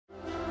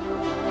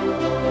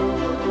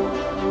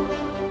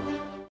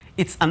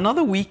It's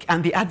another week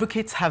and the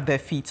advocates have their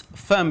feet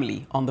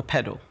firmly on the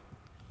pedal.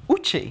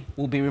 Uche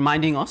will be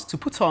reminding us to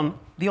put on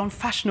the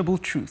unfashionable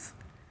truth.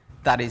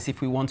 That is,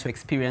 if we want to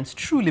experience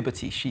true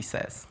liberty, she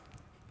says.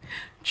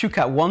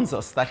 Chuka warns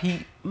us that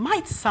he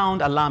might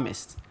sound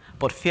alarmist,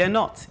 but fear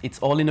not, it's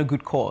all in a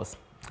good cause.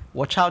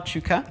 Watch out,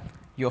 Chuka,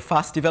 you're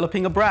fast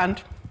developing a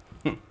brand.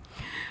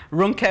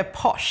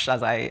 Ronkeposh,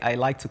 as I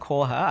like to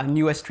call her, our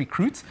newest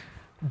recruit,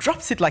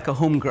 drops it like a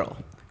homegirl.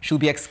 She'll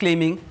be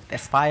exclaiming,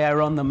 "There's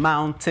fire on the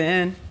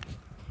mountain."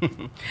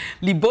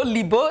 Libo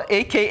Libo,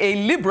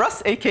 a.k.a.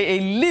 Libborous,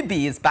 a.k.a.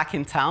 Libby, is back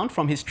in town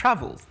from his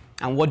travels.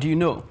 And what do you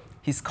know?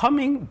 He's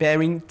coming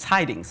bearing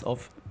tidings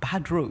of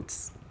bad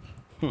roads.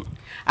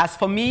 As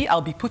for me,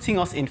 I'll be putting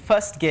us in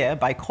first gear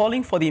by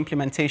calling for the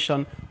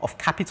implementation of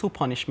capital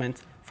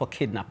punishment for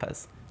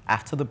kidnappers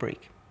after the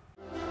break.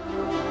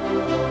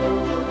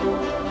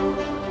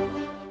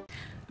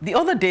 The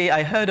other day,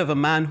 I heard of a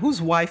man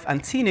whose wife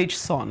and teenage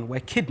son were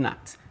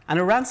kidnapped and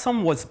a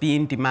ransom was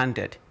being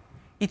demanded.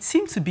 It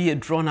seemed to be a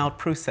drawn-out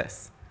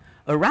process.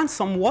 A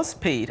ransom was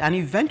paid and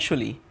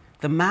eventually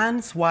the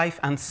man's wife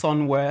and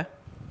son were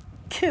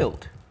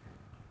killed.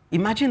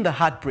 Imagine the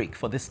heartbreak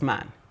for this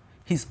man,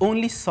 his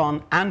only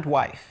son and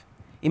wife.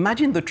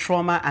 Imagine the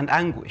trauma and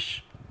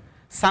anguish.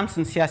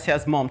 Samson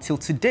Siasia's mom till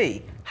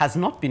today has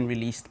not been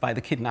released by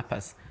the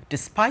kidnappers,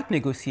 despite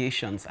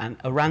negotiations and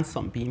a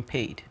ransom being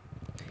paid.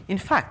 In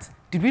fact,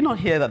 did we not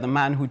hear that the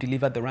man who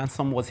delivered the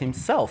ransom was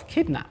himself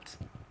kidnapped?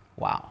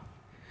 Wow.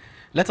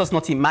 Let us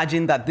not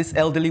imagine that this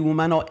elderly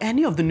woman or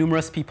any of the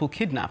numerous people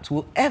kidnapped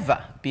will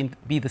ever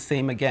be the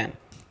same again,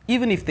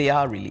 even if they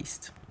are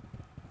released.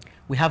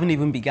 We haven't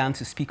even begun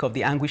to speak of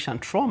the anguish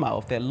and trauma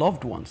of their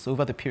loved ones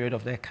over the period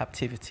of their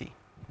captivity.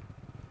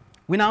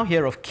 We now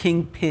hear of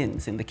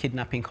kingpins in the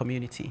kidnapping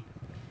community.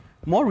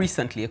 More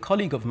recently, a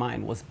colleague of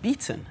mine was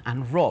beaten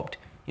and robbed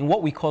in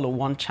what we call a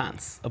one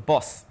chance, a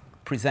bus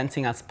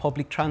presenting as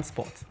public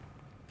transport,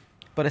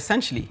 but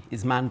essentially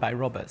is manned by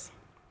robbers.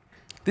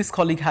 This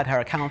colleague had her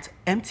account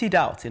emptied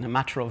out in a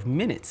matter of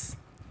minutes.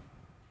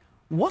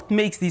 What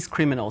makes these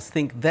criminals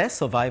think their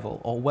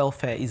survival or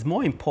welfare is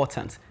more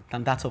important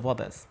than that of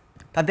others?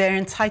 That they're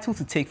entitled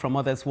to take from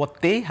others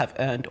what they have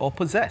earned or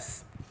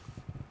possess?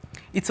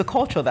 It's a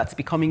culture that's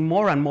becoming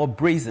more and more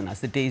brazen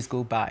as the days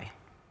go by.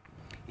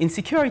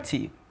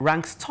 Insecurity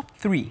ranks top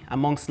 3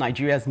 amongst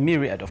Nigeria's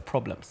myriad of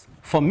problems.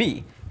 For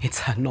me,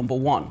 it's at number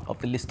 1 of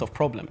the list of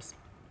problems.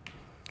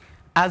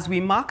 As we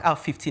mark our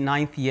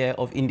 59th year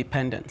of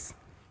independence,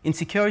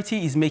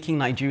 insecurity is making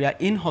Nigeria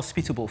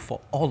inhospitable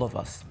for all of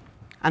us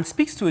and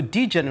speaks to a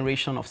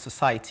degeneration of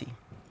society,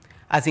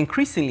 as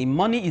increasingly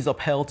money is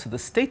upheld to the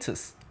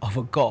status of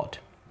a god.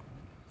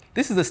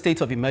 This is a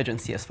state of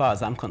emergency as far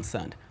as I'm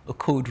concerned, a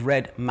code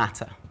red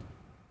matter.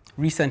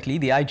 Recently,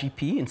 the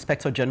IGP,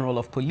 Inspector General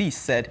of Police,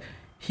 said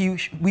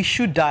we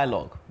should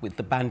dialogue with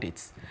the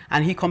bandits,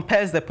 and he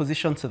compares their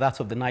position to that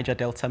of the Niger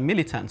Delta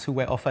militants who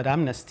were offered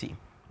amnesty.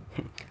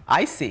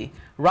 I say,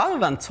 rather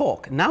than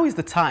talk, now is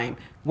the time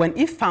when,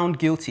 if found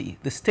guilty,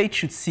 the state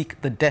should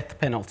seek the death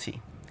penalty,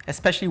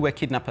 especially where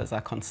kidnappers are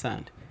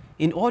concerned,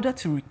 in order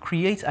to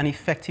create an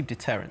effective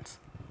deterrent.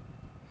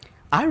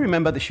 I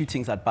remember the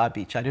shootings at Bar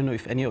Beach. I don't know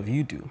if any of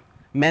you do.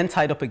 Men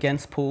tied up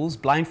against poles,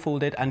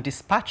 blindfolded, and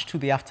dispatched to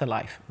the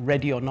afterlife,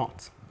 ready or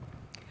not.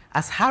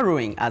 As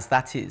harrowing as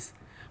that is,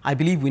 I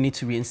believe we need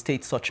to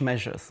reinstate such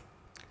measures,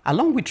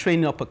 along with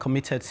training up a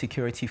committed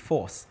security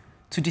force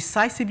to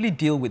decisively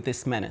deal with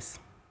this menace.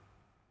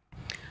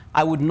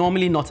 I would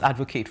normally not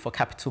advocate for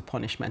capital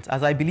punishment,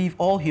 as I believe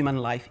all human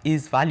life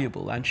is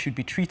valuable and should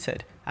be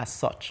treated as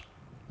such.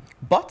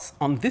 But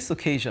on this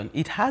occasion,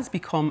 it has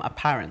become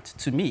apparent,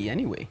 to me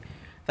anyway,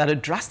 that a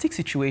drastic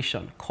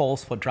situation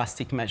calls for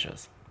drastic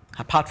measures.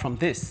 Apart from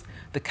this,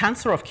 the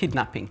cancer of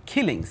kidnapping,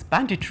 killings,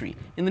 banditry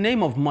in the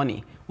name of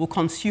money will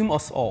consume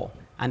us all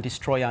and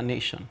destroy our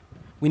nation.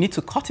 We need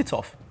to cut it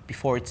off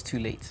before it's too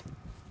late.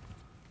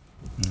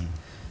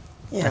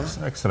 Yeah.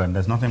 Excellent.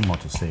 There's nothing more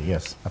to say.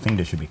 Yes, I think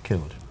they should be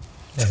killed.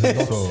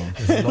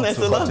 There's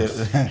a lot.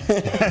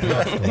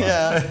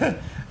 Yeah.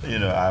 You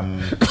know,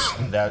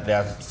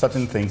 there are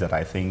certain things that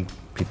I think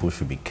people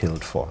should be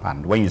killed for.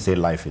 And when you say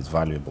life is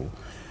valuable,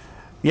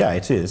 yeah,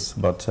 it is.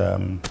 But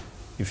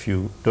if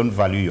you don't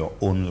value your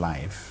own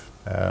life,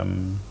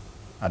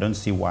 I don't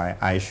see why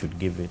I should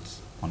give it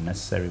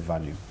unnecessary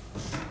value.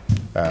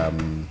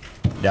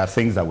 There are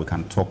things that we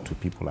can talk to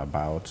people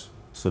about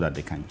so that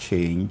they can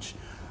change.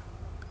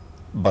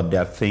 But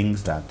there are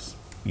things that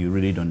you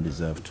really don't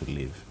deserve to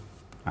live.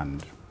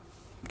 And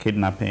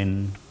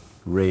kidnapping,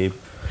 rape,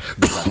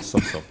 these are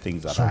sorts of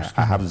things that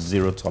I have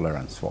zero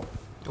tolerance for.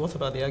 What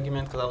about the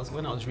argument? Because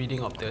when I was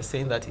reading up, they were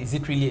saying that, is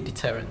it really a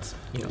deterrent?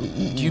 You know,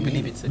 do you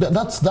believe it's a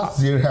That's the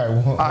area I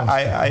want.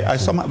 I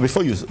somehow,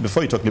 before you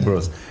talk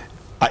Liborous,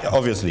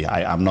 obviously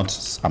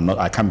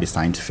I can't be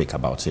scientific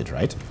about it,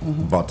 right?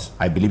 Mm-hmm. But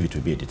I believe it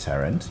will be a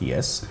deterrent.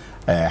 Yes.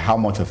 How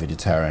much of a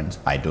deterrent,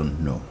 I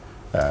don't know.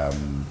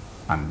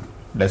 And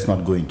let's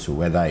not go into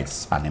whether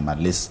it's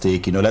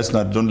animalistic. You know,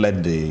 don't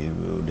let the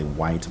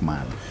white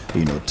man,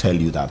 you know, tell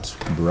you that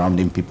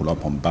rounding people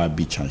up on Bar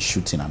Beach and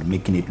shooting and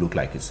making it look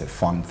like it's a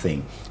fun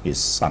thing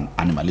is an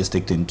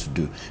animalistic thing to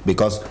do.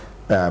 Because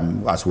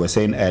as we were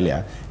saying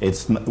earlier,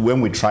 it's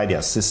when we try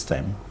their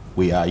system,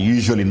 we are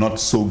usually not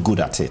so good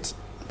at it.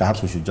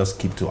 Perhaps we should just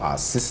keep to our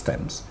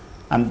systems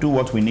and do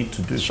what we need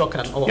to do. Shock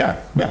and awe.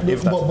 Yeah.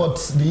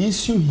 But the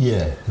issue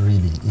here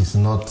really is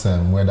not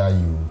whether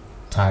you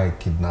tie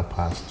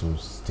kidnappers to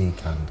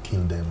stake and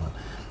kill them,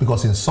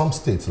 because in some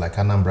states like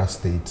Anambra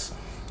State,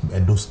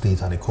 Edo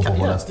State, and a couple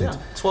of other states,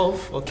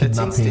 12 or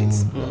 13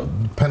 states.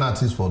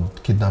 Penalties for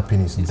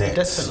kidnapping is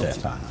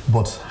death.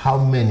 But how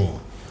many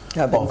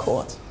have been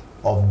caught?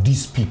 Of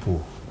these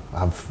people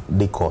have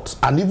they caught?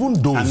 And even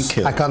those,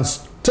 I can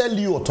tell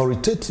you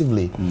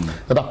authoritatively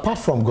that apart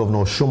from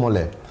Governor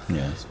Shomole,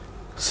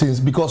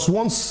 because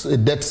once a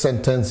death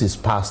sentence is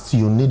passed,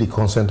 you need the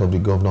consent of the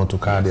governor to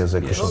carry the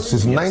execution.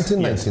 Since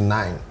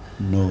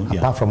 1999,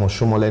 apart from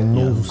Oshomole,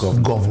 no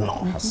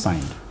governor has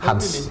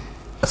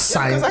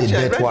signed a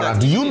death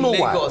warrant. Do you know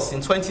why? Lagos in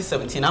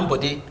 2017,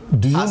 Ambode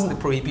passed the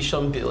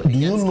prohibition bill. Do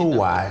you know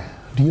why?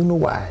 Do you know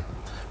why?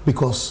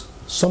 Because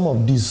some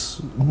of these,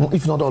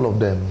 if not all of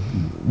them,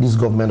 these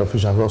government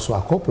officials also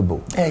are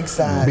culpable.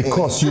 Exactly.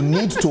 Because you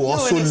need to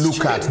also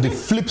look at the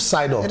flip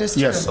side of this.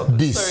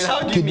 Sorry,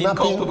 how do you mean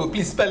culpable?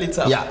 Please spell it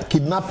out. Yeah,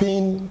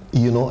 kidnapping,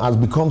 you know, has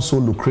become so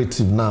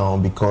lucrative now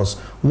because,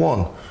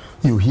 one,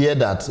 you hear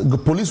that the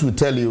police will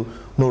tell you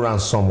no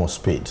ransom was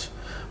paid.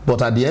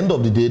 But at the end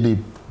of the day, the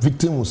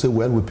victim will say,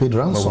 well, we paid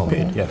ransom.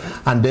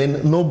 And then,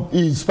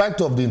 in spite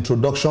of the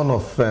introduction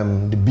of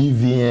the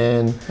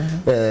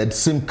BVN,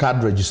 SIM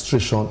card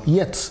registration,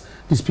 yet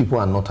these people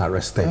are not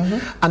arrested.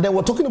 And then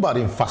we're talking about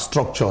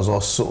infrastructures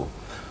also.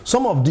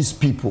 Some of these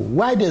people,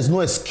 why there's no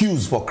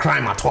excuse for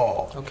crime at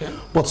all.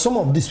 But some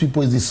of these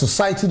people is the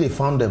society they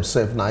found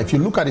themselves now. If you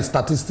look at the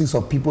statistics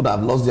of people that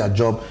have lost their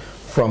job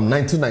from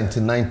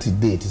 1999 to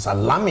date, it's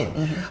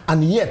alarming.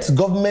 And yet,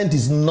 government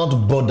is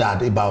not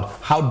bothered about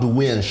how do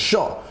we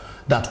ensure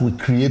that we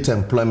create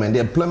employment.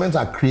 The employment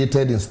are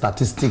created in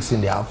statistics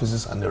in their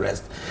offices and the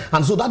rest.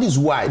 And so that is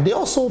why they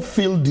also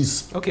feel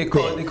this.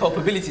 The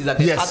culpability that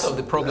is part of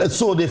the problem.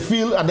 So they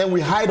feel, and then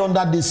we hide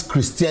under this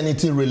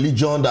Christianity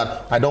religion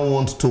that I don't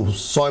want to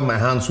soil my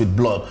hands with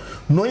blood.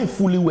 Knowing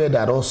fully well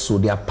that also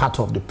they are part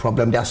of the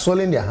problem. They are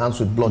soiling their hands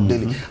with blood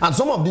daily. And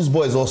some of these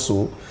boys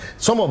also,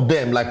 some of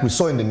them, like we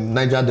saw in the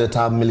Niger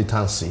Delta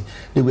militancy,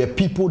 they were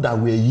people that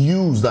were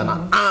used and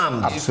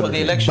armed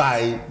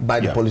by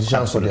the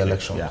politicians for the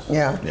election.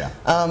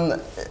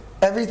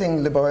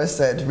 Everything Liborous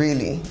said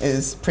really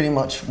is pretty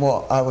much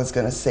what I was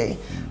going to say.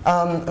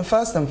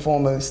 First and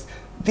foremost,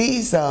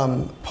 these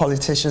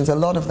politicians, a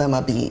lot of them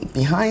are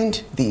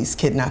behind these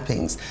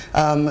kidnappings.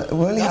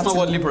 That's not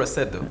what Liborous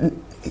said, though.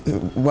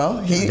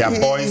 Well, their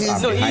boys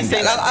are behind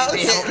saying that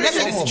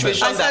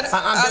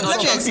let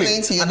me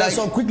explain to you. And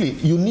so quickly,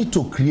 you need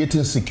to create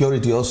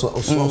insecurity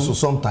also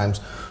sometimes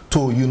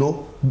to, you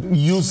know,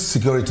 use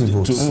security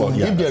votes.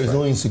 If there is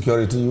no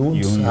insecurity, you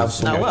won't have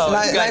so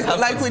much.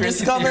 Like we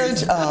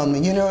discovered,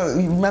 you know,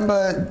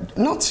 remember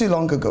not too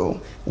long ago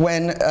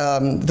when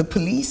the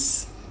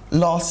police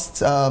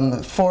lost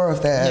 4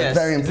 of their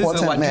very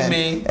important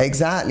men.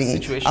 Exactly.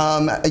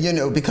 You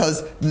know,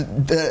 because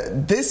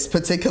this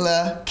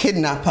particular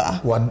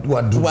kidnapper,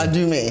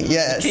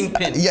 Wadume,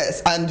 Kingpin.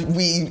 and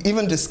we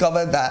even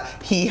discovered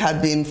that he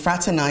had been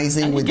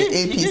fraternizing with the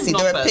APC.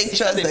 There were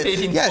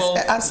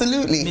pictures.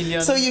 Absolutely.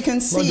 So you can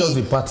see. Not just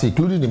the party,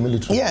 including the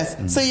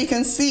military. So you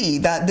can see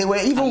that they were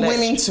even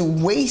willing to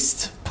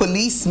waste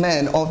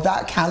policemen of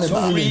that caliber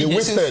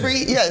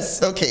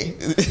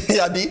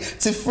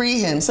to free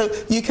him. So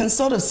you can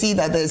sort of see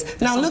that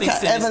there's now look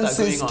at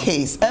Evans's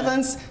case.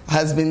 Evans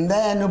has been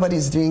there.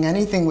 Nobody's doing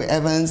anything with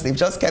Evans. They've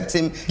just kept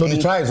him. No,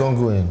 the trial is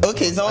ongoing.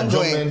 Okay, it's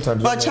ongoing.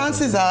 But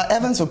chances are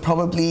Evans will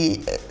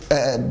probably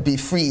be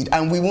freed,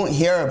 and we won't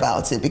hear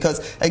about it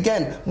because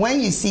again,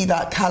 when you see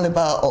that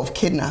caliber of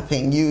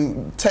kidnapping,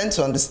 you tend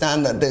to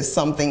understand that there's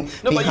something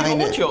behind it. But you know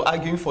what you're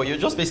arguing for? You're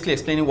just basically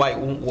explaining why it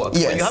won't work.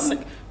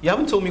 You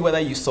haven't told me whether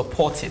you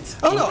support it.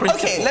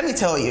 Okay, let me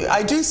tell you.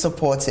 I do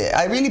support it.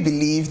 I really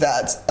believe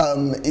that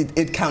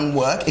it can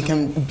work. It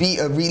can be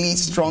a really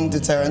strong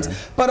deterrent.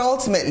 But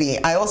ultimately,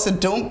 I also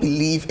don't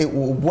believe it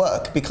will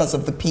work because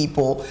of the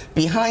people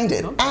behind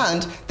it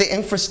and the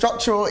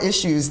infrastructural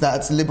issues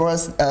that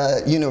Liborous,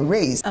 you know,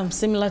 raised.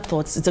 Similar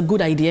thoughts. It's a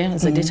good idea.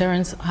 It's a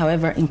deterrent.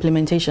 However,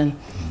 implementation,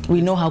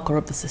 we know how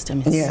corrupt the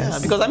system is. Yeah,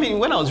 because I mean,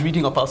 when I was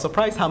reading up, I was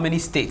surprised how many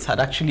states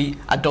had actually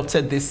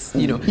adopted this.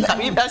 You know, I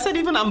mean, I said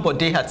even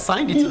Ambode had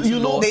signed it into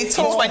law. They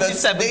talk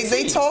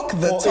the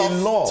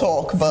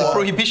talk, but the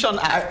Prohibition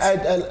Act.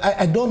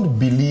 I don't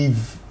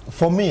believe.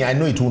 For me, I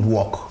know it won't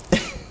work.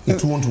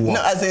 It won't work.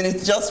 No, as in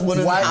it just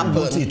wouldn't happen. Why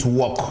won't it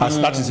work?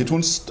 That is, it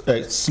won't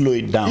slow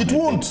it down. It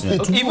won't.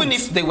 Even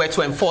if they were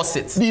to enforce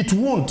it. It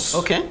won't.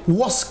 Okay.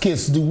 Worst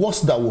case, the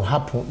worst that will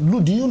happen.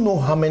 Look, do you know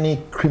how many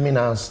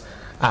criminals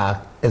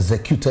are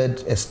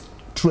executed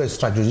through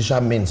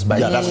extrajudicial means. By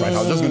that's right. I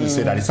was just going to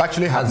say that it's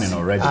actually happening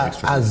already.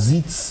 As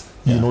it's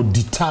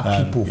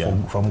deter people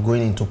from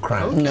going into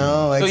crime.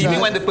 No, exactly. So you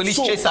mean when the police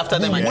chase after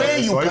them? The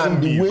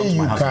way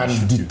you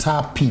can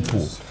deter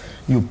people,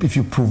 if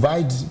you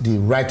provide the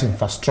right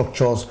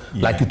infrastructures,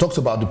 like you talked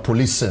about the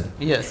policing.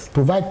 Yes.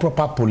 Provide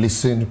proper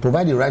policing,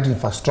 provide the right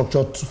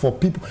infrastructure for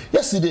people.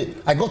 Yesterday,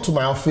 I got to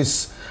my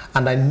office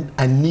and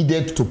I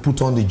needed to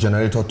put on the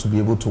generator to be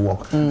able to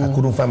work. I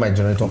couldn't find my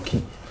generator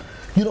key.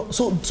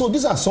 So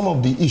these are some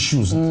of the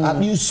issues.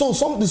 And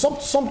sometimes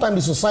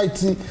the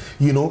society,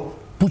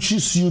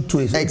 pushes you to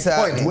a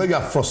point where you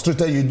are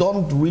frustrated. You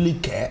don't really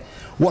care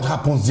what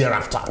happens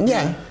thereafter.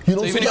 Yeah.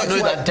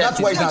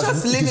 That's why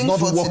it is not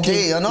working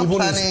today,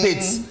 even in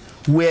states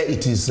where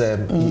it is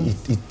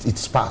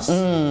it's passed.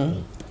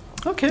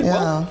 Okay,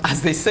 well,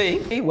 as they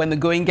say, when the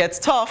going gets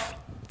tough,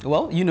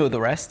 well, you know the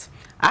rest.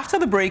 After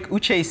the break,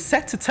 Uche is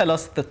set to tell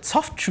us the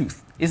tough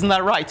truth. Isn't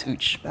that right,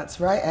 Uche?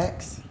 That's right,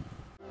 X.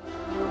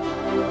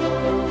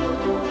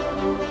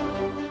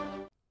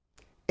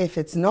 If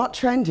it's not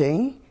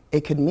trending,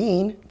 it could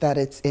mean that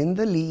it's in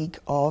the league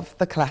of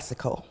the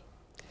classical.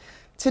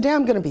 Today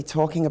I'm going to be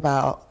talking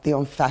about the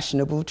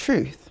unfashionable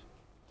truth.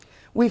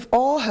 We've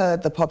all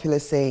heard the popular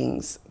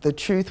sayings, the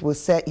truth will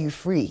set you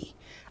free,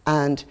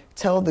 and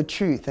tell the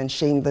truth and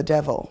shame the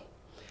devil.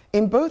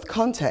 In both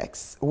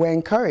contexts, we're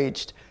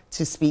encouraged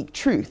to speak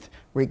truth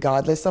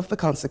regardless of the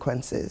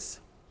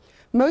consequences.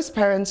 Most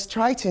parents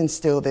try to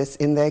instill this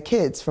in their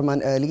kids from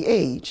an early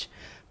age,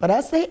 but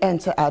as they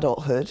enter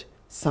adulthood,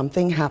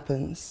 something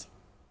happens.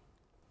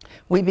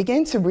 We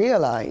begin to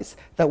realize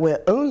that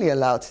we're only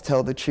allowed to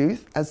tell the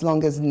truth as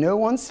long as no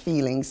one's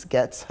feelings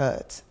gets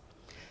hurt.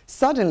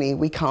 Suddenly,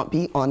 we can't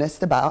be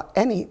honest about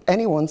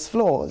anyone's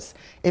flaws,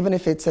 even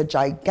if it's a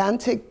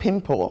gigantic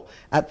pimple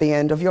at the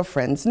end of your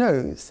friend's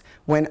nose.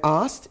 When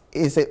asked,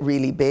 is it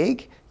really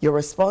big? Your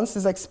response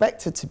is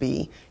expected to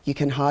be, you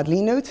can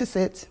hardly notice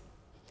it.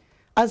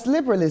 As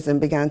liberalism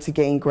began to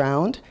gain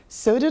ground,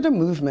 so did a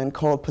movement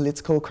called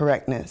political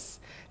correctness.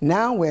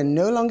 Now we're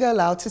no longer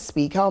allowed to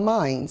speak our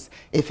minds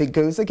if it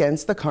goes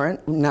against the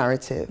current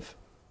narrative.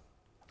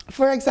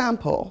 For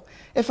example,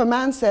 if a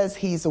man says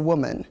he's a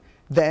woman,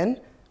 then,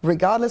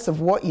 regardless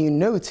of what you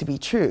know to be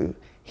true,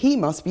 he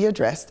must be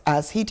addressed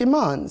as he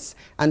demands,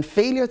 and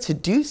failure to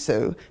do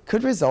so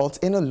could result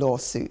in a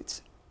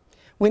lawsuit.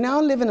 We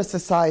now live in a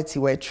society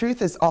where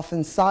truth is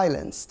often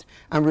silenced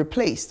and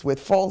replaced with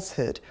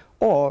falsehood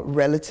or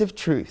relative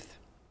truth,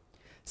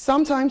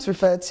 sometimes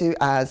referred to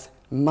as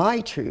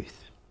my truth.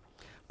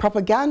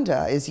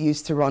 Propaganda is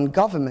used to run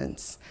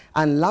governments,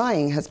 and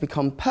lying has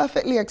become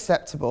perfectly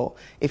acceptable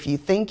if you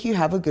think you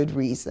have a good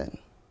reason.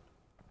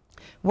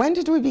 When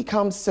did we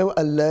become so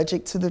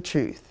allergic to the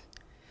truth?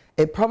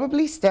 It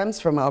probably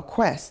stems from our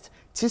quest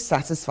to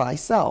satisfy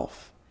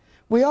self.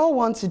 We all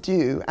want to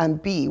do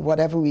and be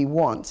whatever we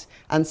want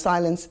and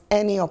silence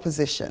any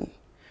opposition.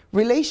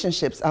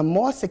 Relationships are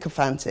more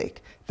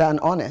sycophantic than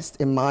honest,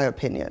 in my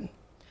opinion.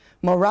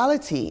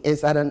 Morality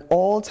is at an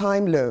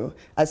all-time low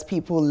as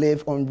people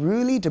live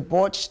unruly,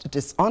 debauched,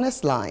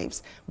 dishonest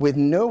lives with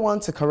no one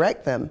to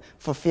correct them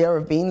for fear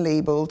of being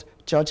labeled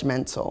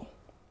judgmental.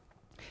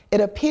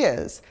 It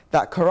appears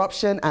that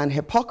corruption and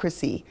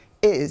hypocrisy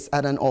is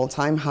at an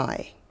all-time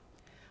high.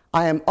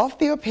 I am of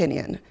the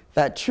opinion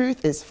that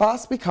truth is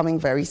fast becoming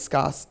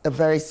a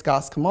very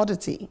scarce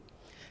commodity.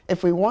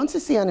 If we want to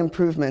see an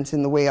improvement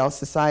in the way our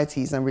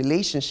societies and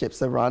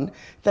relationships are run,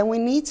 then we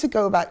need to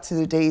go back to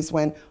the days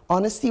when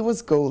honesty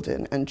was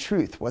golden and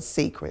truth was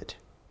sacred.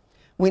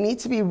 We need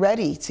to be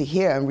ready to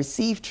hear and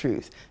receive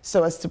truth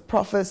so as to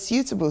proffer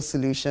suitable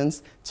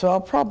solutions to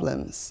our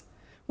problems.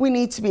 We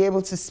need to be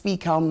able to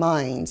speak our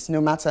minds,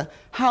 no matter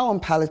how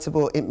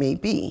unpalatable it may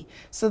be,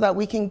 so that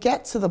we can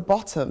get to the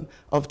bottom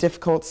of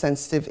difficult,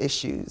 sensitive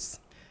issues.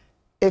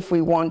 If we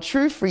want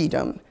true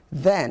freedom,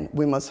 then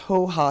we must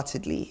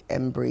wholeheartedly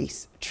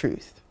embrace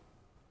truth.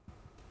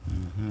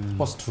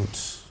 What's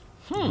truth?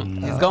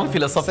 He's gone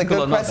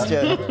philosophical. That's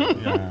a good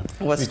question.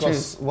 What's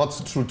because truth?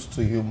 What's truth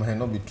to you might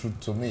not be truth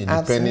to me,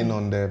 depending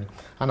on the...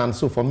 And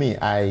so for me,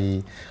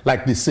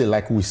 like we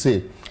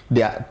say,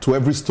 to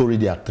every story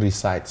there are three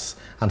sides.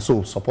 And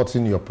so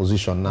supporting your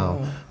position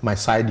now, my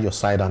side, your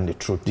side, and the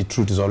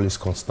truth is always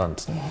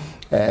constant,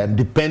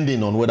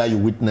 depending on whether you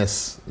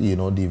witness, the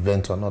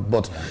event or not.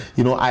 But,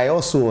 I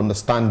also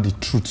understand the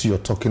truth you're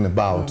talking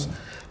about.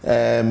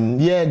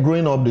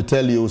 Growing up, they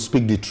tell you,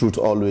 speak the truth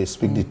always,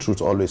 speak the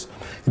truth always.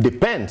 It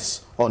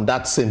depends on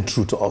that same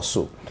truth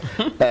also.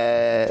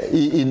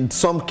 In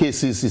some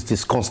cases, it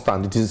is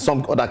constant. In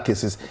some other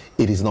cases,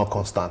 it is not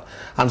constant.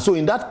 And so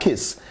in that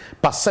case,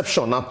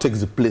 perception now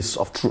takes the place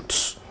of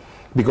truth.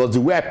 Because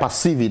the way I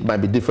perceive it might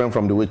be different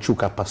from the way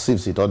Chuka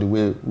perceives it or the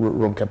way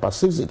Ronke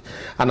perceives it.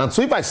 And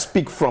so if I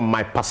speak from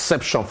my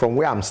perception, from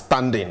where I'm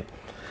standing,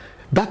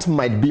 that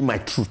might be my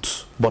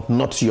truth, but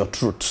not your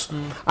truth.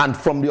 And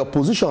from the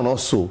opposition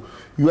also,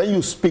 when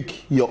you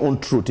speak your own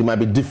truth, it might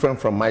be different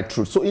from my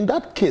truth. So in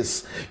that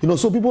case,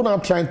 so people now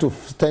tend to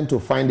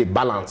find a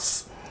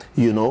balance,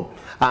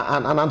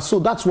 and so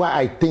that's why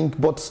I think,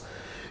 but,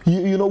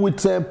 You know,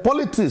 with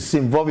politics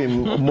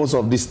involving most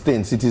of these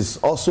things, it is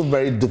also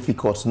very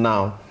difficult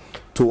now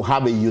to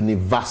have a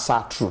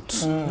universal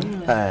truth.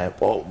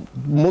 Or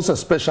most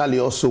especially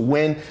also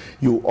when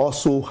you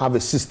also have a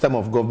system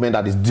of government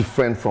that is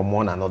different from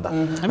one another.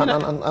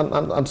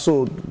 And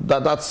so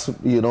that's,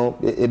 you know,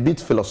 a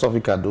bit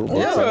philosophical though.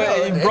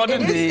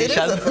 It is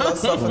a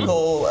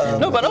philosophical...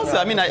 no, but also,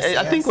 I mean,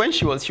 I think when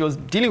she was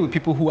dealing with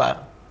people who are,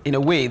 in a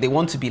way, they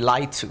want to be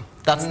lied to.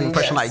 That's the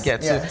impression I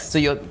get. So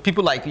you're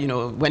people like, you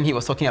know, when he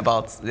was talking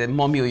about the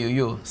mommy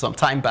oyoyo some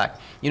time back,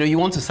 you know, you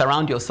want to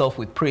surround yourself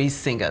with praise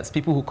singers,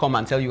 people who come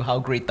and tell you how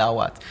great thou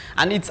art.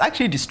 And it's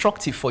actually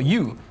destructive for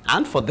you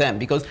and for them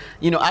because,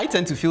 you know, I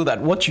tend to feel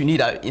that what you need,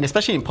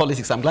 especially in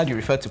politics, I'm glad you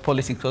referred to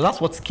politics because that's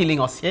what's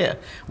killing us here.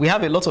 We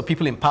have a lot of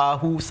people in power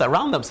who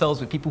surround themselves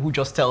with people who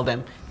just tell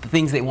them the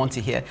things they want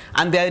to hear.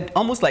 And they're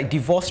almost like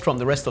divorced from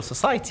the rest of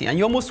society. And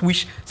you almost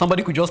wish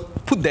somebody could just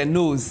put their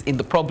nose in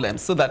the problem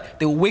so that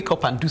they will wake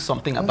up and do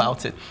something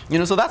about it. You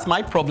know, so that's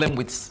my problem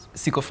with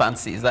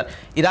sycophancy, is that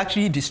it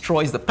actually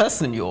destroys the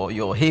person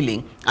you're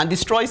hailing and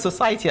destroys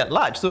society at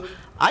large. So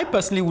I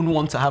personally wouldn't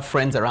want to have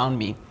friends around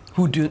me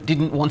who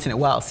didn't once in a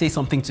while say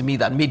something to me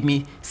that made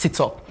me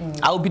sit up.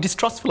 I'll be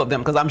distrustful of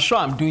them because I'm sure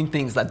I'm doing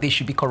things that they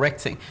should be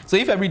correcting. So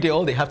if every day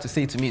all they have to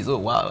say to me is, oh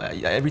wow,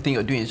 everything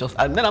you're doing is just,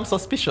 and then I'm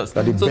suspicious.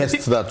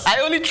 I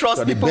only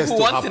trust people who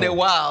once in a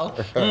while,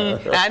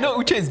 and I know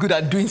Uche is good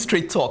at doing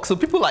straight talk. So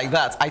people like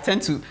that, I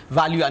tend to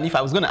value, and if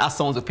I was going to ask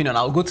someone's opinion,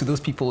 I'll go to those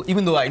people,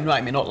 even though I know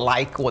I may not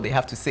like what they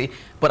have to say,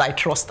 but I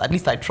trust, at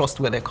least I trust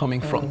where they're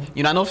coming from.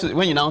 You know, and also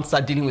when you now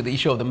start dealing with the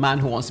issue of the man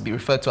who wants to be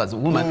referred to as a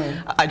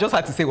woman, I just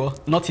had to say, well,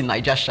 not in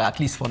Nigeria, at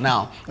least for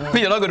now.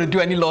 You're not going to do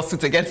any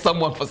lawsuit against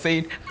someone for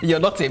saying you're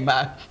not a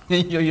man.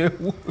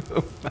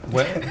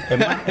 Well,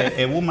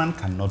 a woman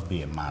cannot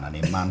be a man, and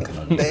a man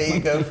cannot be a woman. There you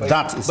go.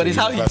 That is, but it's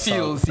how he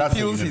feels. That's he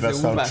feels the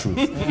universal he's a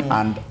woman. truth.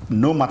 And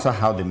no matter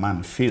how the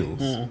man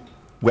feels,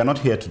 we're not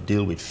here to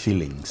deal with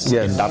feelings.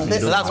 Yes.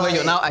 So that's where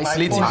you're now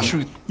isolating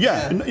truth.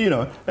 Yeah, you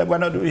know,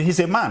 he's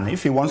a man.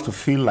 If he wants to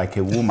feel like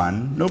a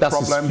woman, no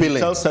problem. He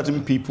tells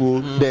certain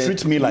people,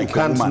 treat me like a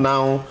woman. You can't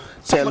now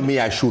tell me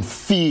I should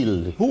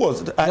feel. Who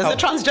was? There's a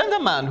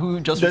transgender man who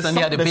just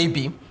recently had a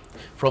baby.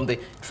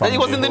 It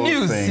was in the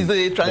news. He's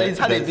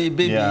had a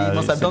baby. He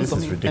must have done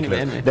something.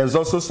 Anyway. There's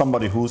also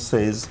somebody who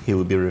says he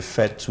will be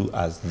referred to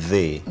as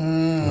they. I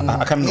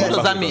can't remember. What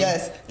does that mean?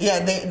 Yes, yeah,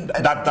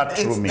 that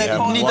threw me. They're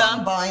called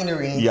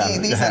non-binary.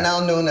 These are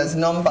now known as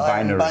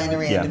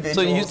non-binary individuals.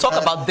 So you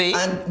talk about they,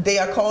 and they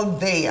are called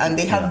they, and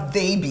they have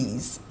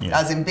babies,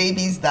 as in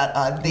babies that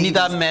are they.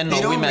 Neither men nor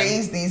women. They don't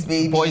raise these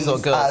babies boys or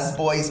girls. as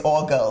boys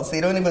or girls.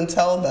 They don't even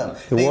tell them.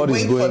 They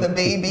wait for the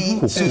baby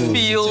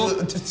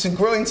to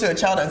grow into a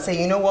child and say,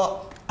 you know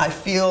what, I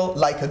feel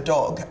like a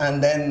dog,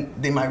 and then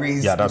they might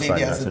raise the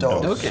baby as a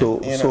dog.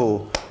 Okay.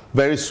 So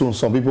very soon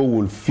some people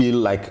will feel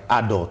like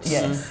adults,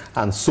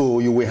 and so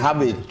you will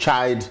have a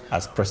child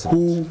as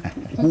president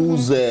who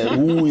is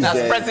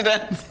as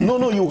president.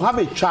 No, you have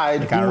a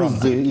child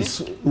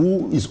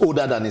who is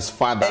older than his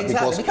father,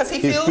 because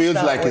he feels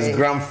like his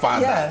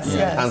grandfather,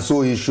 and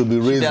so he should be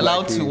raised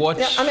allowed to watch.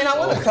 Yeah, I mean, I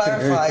want to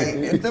clarify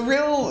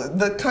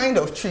the kind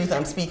of truth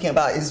I'm speaking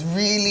about is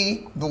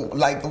really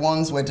like the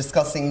ones we're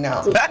discussing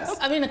now.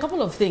 I mean, a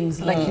couple of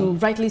things, like you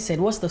rightly said.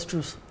 What's the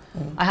truth?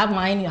 I have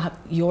mine, you have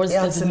yours.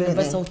 There's a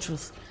universal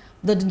truth.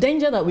 The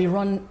danger that we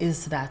run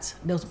is that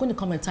there's going to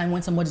come a time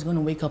when somebody's going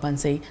to wake up and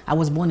say, I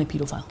was born a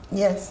pedophile.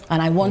 Yes.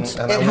 And I want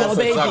your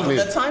baby. Exactly.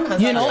 The time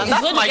has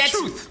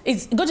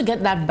it's going to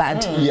get that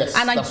bad. Yes,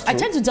 and I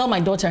tend to tell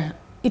my daughter,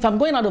 if I'm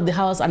going out of the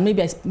house and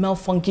maybe I smell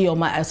funky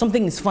or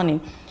something is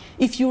funny,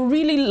 if you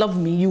really love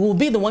me, you will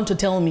be the one to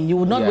tell me. You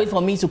will not wait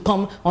for me to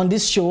come on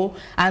this show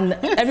and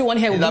everyone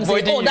here will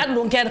say, oh, that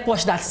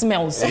Ronkeposh that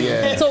smells.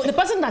 So the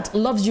person that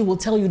loves you will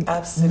tell you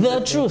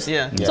the truth.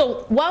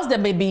 So whilst there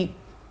may be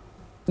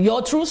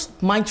your truth,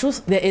 my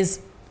truth, there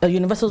is a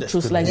universal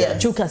truth, like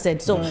Chuka said.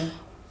 So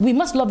we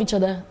must love each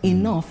other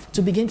enough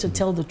to begin to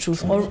tell the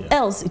truth, or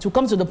else it will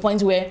come to the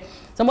point where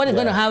somebody's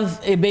going to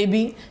have a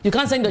baby. You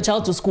can't send your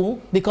child to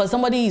school because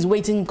somebody is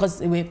waiting because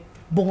they were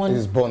born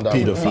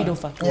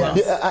pedophile.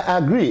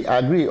 I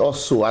agree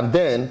also. And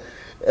then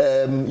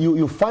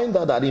you find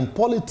out that in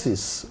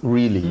politics,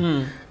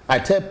 really, I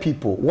tell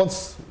people,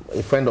 once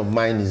a friend of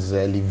mine is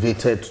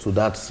elevated to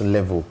that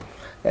level,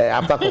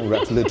 after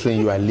congratulating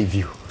you, I leave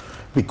you.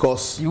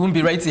 Because you won't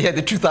be ready to hear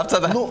the truth after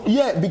that. No,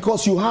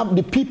 because you have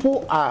the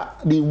people are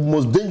the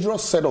most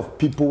dangerous set of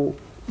people,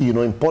 you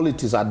know, in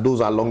politics are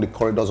those along the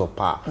corridors of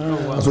power.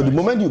 And so the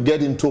moment you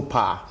get into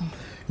power,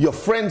 your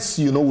friends,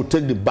 you know, will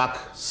take the back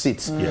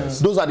seats.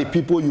 Those are the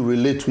people you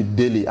relate with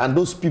daily, and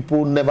those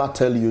people never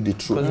tell you the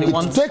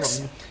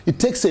truth. It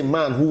takes a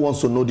man who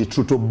wants to know the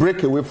truth to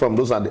break away from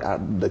those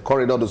at the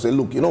corridor to say,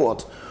 look, you know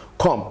what,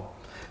 come.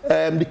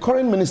 The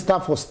current Minister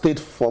for State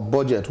for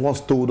Budget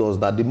once told us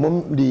that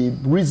the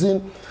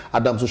reason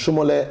Adams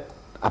Oshomole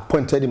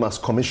appointed him as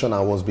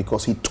commissioner was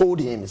because he told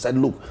him, he said,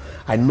 look,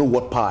 I know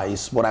what power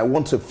is, but I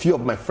want a few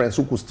of my friends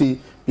who could still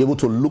be able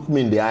to look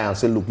me in the eye and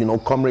say, look, you know,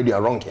 comrade,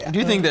 you're wrong here. Do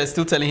you think they're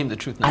still telling him the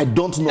truth now? I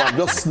don't know. I'm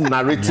just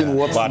narrating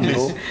what, you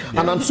know.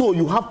 And so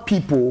you have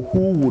people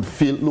who would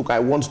feel, look, I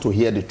want to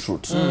hear the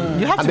truth.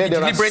 You have to be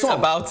deliberate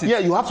about it. Yeah,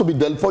 you have to be,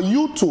 for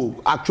you to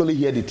actually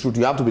hear the truth,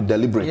 you have to be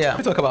deliberate. Yeah,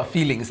 we talk about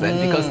feelings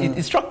then, because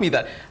it struck me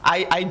that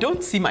I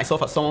don't see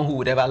myself as someone who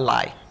would ever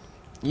lie.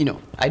 You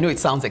know, I know it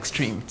sounds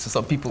extreme to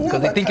some people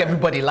because they think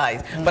everybody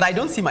lies, but I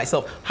don't see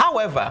myself.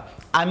 However,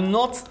 I'm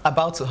not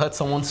about to hurt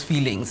someone's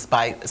feelings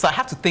so I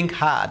have to think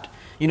hard.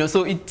 You know,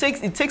 so it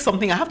takes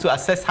something. I have to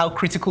assess how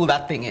critical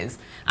that thing is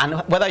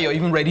and whether you're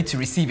even ready to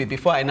receive it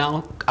before I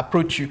now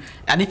approach you,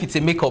 and if it's a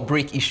make or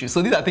break issue.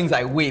 So these are things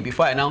I weigh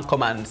before I now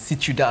come and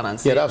sit you down and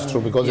say. Yeah, that's true,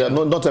 because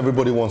not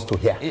everybody wants to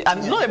hear.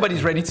 And not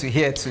everybody's ready to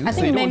hear too. I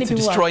think so many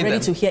people are ready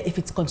to hear if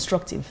it's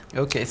constructive.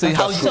 Okay, so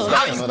how you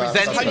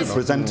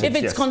present it.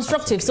 If it's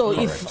constructive, so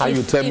if I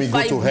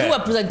do a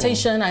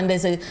presentation and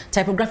there's a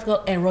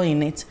typographical error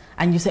in it,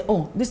 and you say,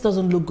 oh, this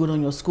doesn't look good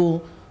on your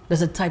school,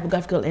 there's a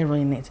typographical error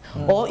in it.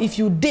 Or if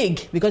you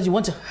dig because you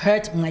want to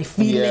hurt my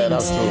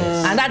feelings.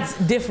 And that's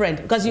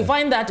different, because you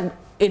find that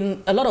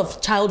in a lot of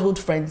childhood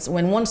friends,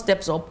 when one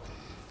steps up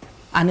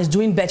and is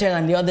doing better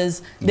than the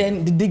others,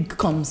 then the dig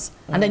comes.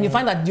 And then you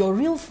find that your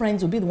real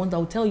friends will be the ones that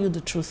will tell you the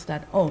truth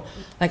that, oh,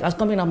 like I was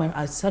coming out,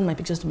 I sent my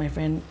pictures to my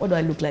friend, what do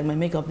I look like, my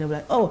makeup, they'll be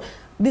like, oh,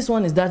 this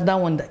one is that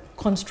one, that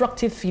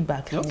constructive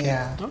feedback. Okay.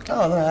 Yeah. Okay.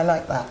 Oh, no, I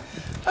like that.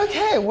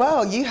 Okay,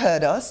 well, you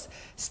heard us.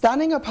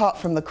 Standing apart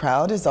from the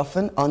crowd is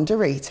often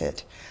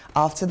underrated.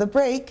 After the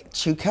break,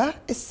 Chuka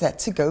is set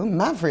to go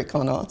maverick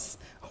on us.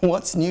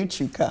 What's new,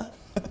 Chuka?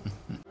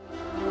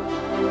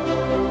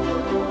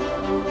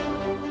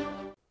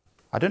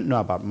 I don't know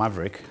about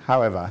maverick.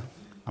 However,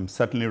 I'm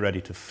certainly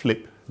ready to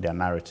flip their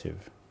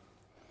narrative.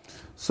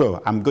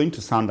 So I'm going to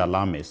sound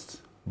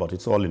alarmist, but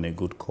it's all in a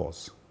good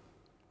cause.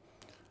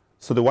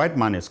 So the white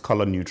man is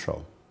color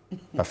neutral,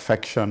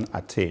 perfection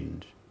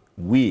attained.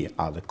 We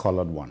are the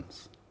colored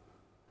ones.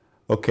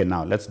 Okay,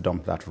 now let's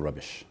dump that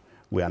rubbish.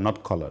 We are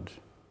not colored.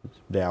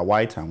 They are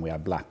white and we are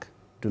black.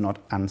 Do not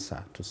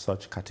answer to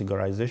such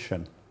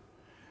categorization.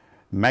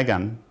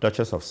 Meghan,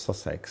 Duchess of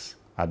Sussex,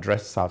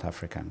 addressed South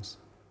Africans.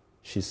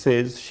 She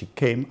says she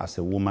came as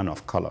a woman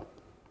of color.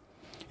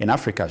 In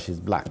Africa, she's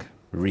black,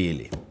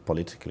 really,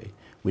 politically.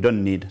 We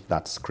don't need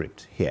that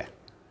script here.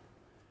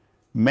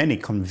 Many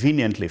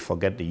conveniently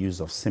forget the use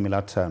of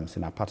similar terms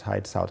in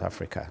apartheid South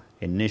Africa,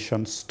 a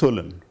nation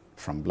stolen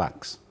from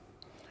blacks.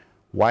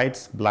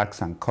 Whites,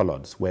 blacks, and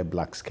coloreds where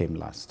blacks came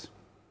last.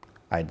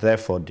 I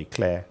therefore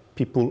declare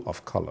people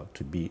of color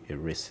to be a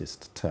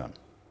racist term.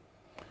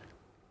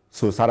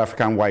 So South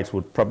African whites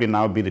would probably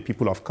now be the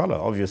people of color,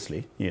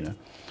 obviously, you know.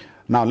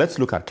 Now let's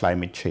look at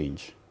climate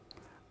change.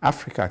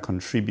 Africa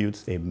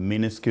contributes a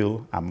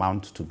minuscule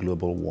amount to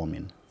global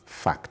warming.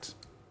 Fact.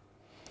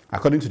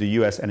 According to the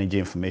US Energy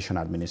Information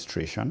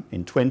Administration,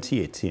 in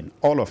 2018,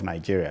 all of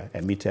Nigeria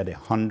emitted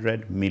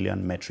 100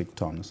 million metric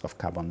tons of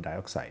carbon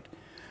dioxide,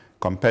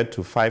 compared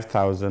to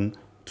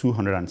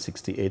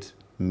 5,268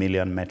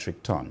 million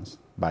metric tons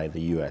by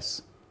the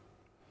US.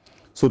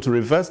 So to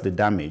reverse the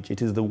damage,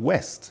 it is the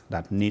West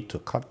that need to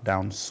cut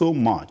down so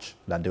much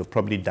that they'll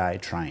probably die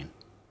trying.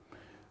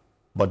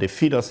 But they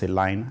feed us a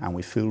line and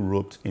we feel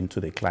roped into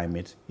the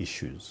climate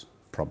issues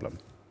problem.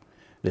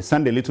 They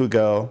send a little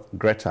girl,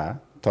 Greta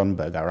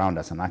Thunberg, around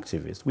as an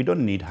activist. We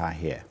don't need her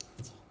here.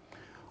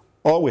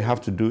 All we have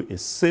to do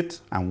is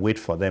sit and wait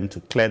for them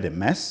to clear the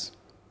mess,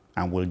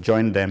 and we'll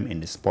join them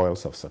in the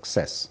spoils of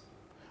success,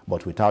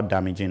 but without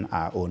damaging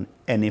our own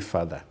any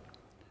further.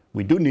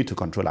 We do need to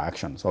control our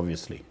actions,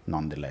 obviously,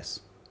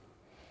 nonetheless.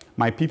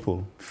 My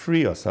people,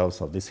 free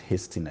yourselves of this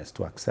hastiness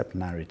to accept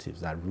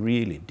narratives that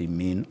really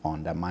demean or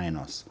undermine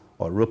us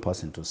or rope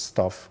us into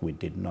stuff we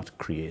did not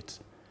create.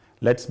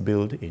 Let's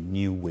build a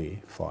new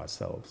way for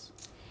ourselves.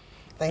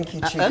 Thank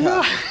you, Chuka.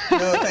 No,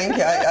 thank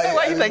you.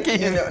 Why are you thanking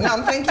him? No,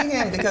 I'm thanking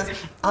him because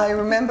I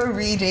remember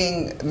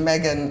reading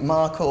Meghan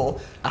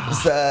Markle's,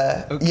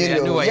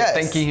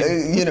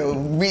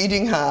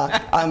 reading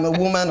her, I'm a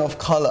woman of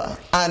color.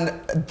 And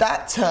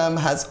that term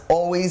has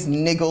always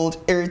niggled,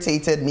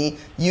 irritated me,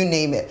 you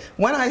name it.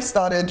 When I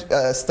started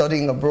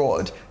studying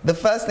abroad, the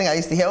first thing I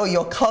used to hear, oh,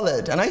 you're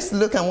colored. And I used to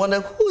look and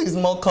wonder, who is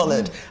more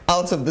colored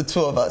out of the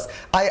two of us?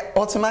 That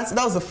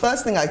was the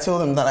first thing I told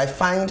them, that I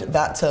find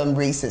that term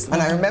racist.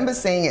 And I remember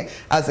saying it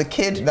as a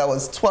kid that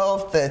was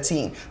 12,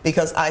 13,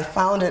 because I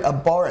found it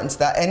abhorrent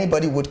that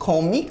anybody would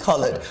call me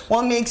colored.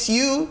 What makes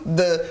you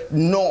the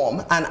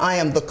norm and I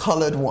am the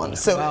colored one?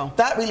 So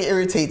that really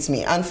irritates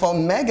me. And for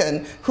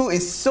Meghan, who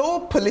is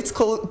so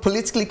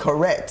politically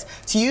correct,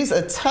 to use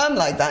a term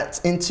like that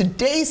in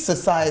today's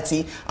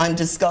society, I'm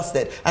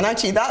disgusted. And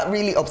actually that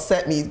really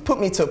upset me, put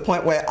me to a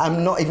point where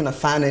I'm not even a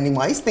fan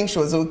anymore. I used to think she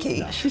was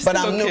okay. But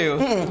I'm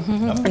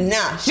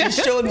nah, she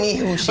showed me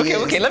who she is.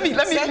 Okay, let me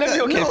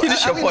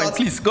finish your point. ahead,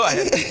 please go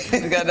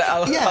ahead.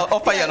 I'll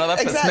offer you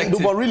another perspective. No,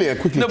 but really,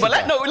 quickly. No, but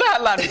let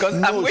her land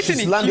because I'm waiting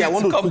in queue I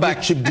want to come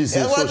back. Chip this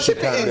in so she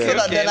can. So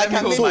that then I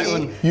can hold my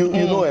own. You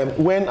know,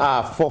 when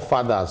our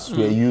forefathers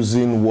were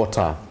using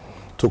water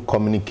to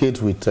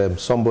communicate with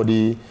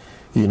somebody,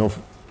 you know,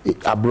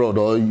 abroad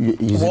or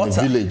he's in the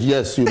village.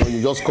 Yes, you know,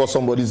 you just call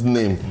somebody's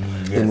name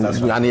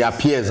and he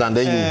appears and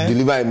then you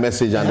deliver a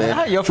message and then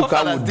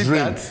Chuka would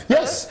dream.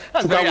 Yes,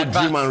 Chuka would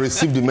dream and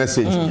receive the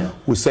message.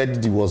 We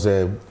said it was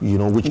a, you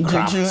know,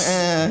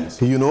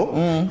 witchcraft. You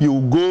know,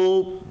 you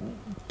go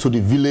to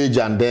the village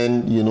and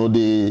then, you know,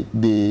 they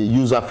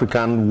use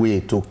African way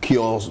to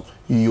cure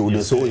you.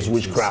 They say it's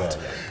witchcraft.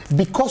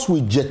 Because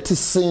we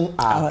jettison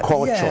our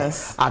culture,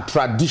 our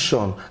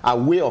tradition, our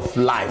way of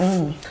life,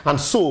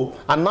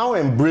 and now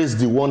embrace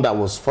the one that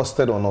was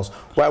fostered on us.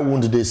 Why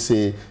wouldn't they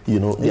say, you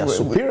know, they are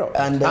superior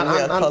and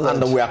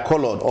we are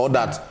colored, or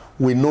that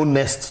we know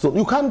next? So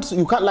you can't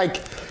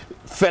like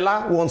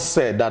Fela once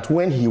said that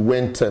when he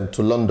went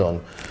to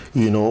London,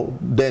 you know,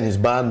 then his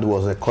band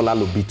was a Kola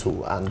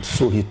Lobito, and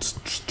so he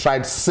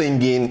tried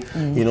singing,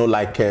 you know,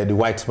 like the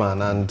white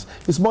man, and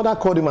his mother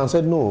called him and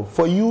said, no,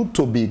 for you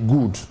to be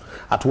good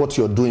at what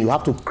you're doing, you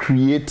have to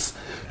create,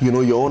 you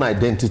know, your own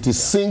identity,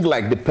 sing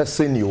like the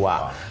person you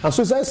are. And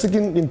so he started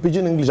singing in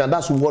Pidgin English, and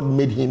that's what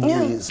made him who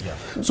he is.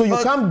 So you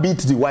can't beat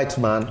the white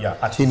man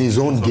in his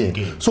own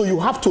game. So you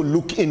have to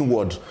look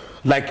inward.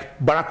 Like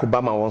Barack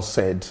Obama once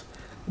said,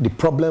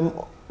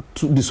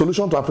 the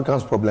solution to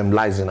Africa's problem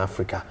lies in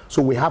Africa.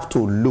 So we have to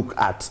look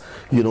at,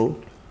 you know,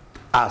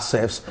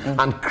 ourselves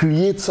and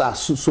create a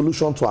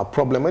solution to our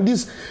problem. And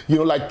this, you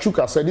know, like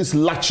Chuka said, this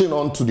latching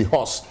on to the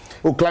horse.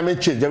 Oh, climate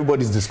change,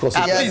 everybody's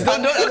discussing. Please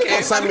don't,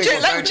 okay, let me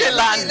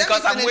land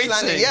because I'm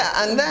waiting.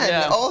 Yeah, and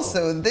then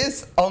also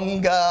this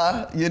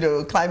you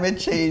know, climate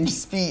change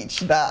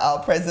speech that our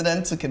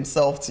president took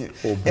himself to.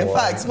 In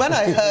fact, when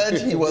I heard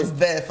he was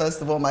there,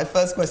 first of all, my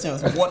first question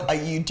was, what are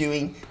you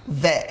doing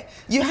there?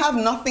 You have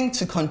nothing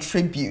to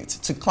contribute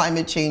to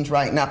climate change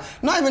right now.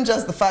 Not even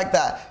just the fact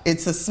that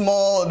it's a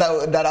small,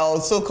 that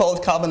our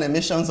so-called carbon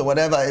emissions or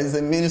whatever is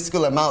a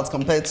minuscule amount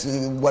compared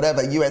to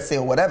whatever, USA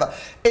or whatever.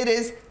 It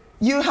is,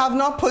 you have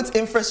not put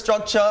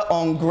infrastructure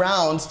on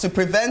ground to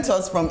prevent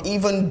us from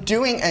even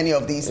doing any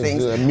of these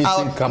things.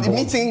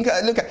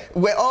 Look,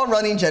 we're all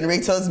running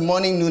generators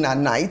morning, noon,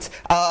 and night.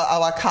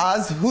 Our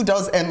cars, who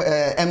does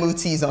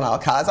MOTs on our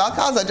cars? Our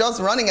cars are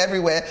just running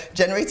everywhere,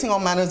 generating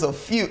all manners of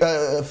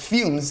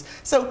fumes.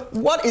 So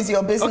what is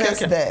your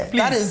business there? Please,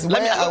 that is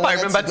where I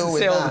remember to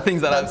say all the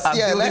things that I'm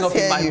building up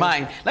in my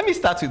mind. Let me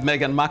start with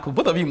Meghan Markle.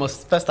 Both of you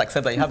must first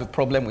accept that you have a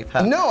problem with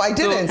her. No, I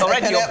didn't. So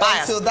already you're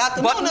biased. So that,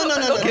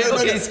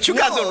 no.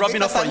 Chuka's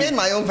rubbing off on you.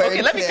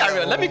 Okay, let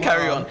me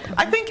carry on.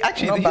 I think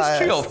actually the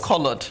history of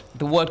colored,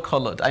 the word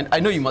colored, I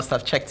know you must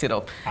have checked it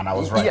up. And I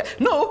was right. Yeah,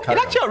 no, it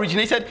actually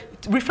originated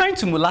referring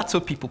to mulatto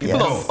people,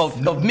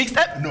 of mixed.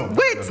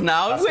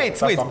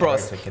 Wait,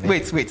 bros.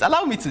 Wait.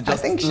 Allow me to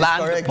just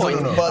land the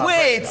point.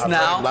 Wait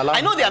now. I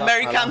know the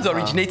Americans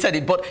originated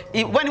it, but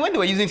when they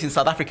were using it in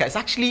South Africa, it's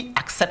actually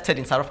accepted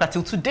in South Africa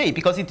till today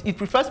because it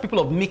refers to people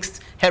of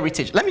mixed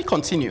heritage. Let me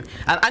continue.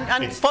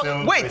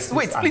 Wait,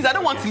 please. I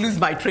don't want to lose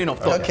my train of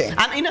thought. Okay.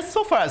 And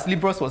so far as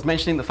Libros was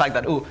mentioning the fact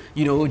that,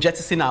 you know,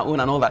 jettison our own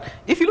and all that,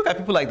 if you look at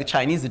people like the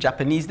Chinese, the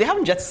Japanese, they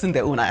haven't jettisoned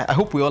their own. I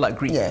hope we all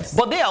agree. Yes.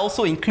 But they are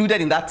also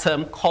included in that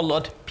term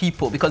colored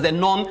people because they're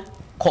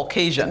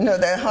non-Caucasian. No,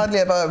 they're hardly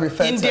ever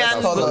referred to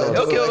as colored.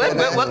 Okay,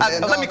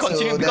 let me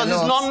continue because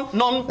it's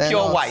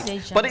non-pure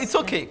white. But it's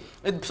okay.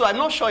 So I'm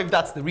not sure if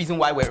that's the reason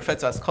why we're referred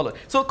to as colored.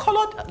 So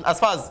colored,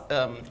 as far as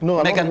no,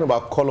 I'm not talking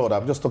about colored.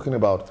 I'm just talking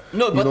about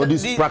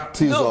this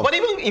practice of but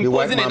even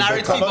imposing a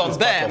narrative on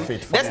them,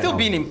 they're still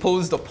being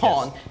imposed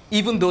upon,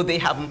 even though they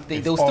haven't.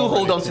 They'll still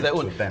hold on to their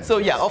own. So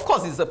yeah, of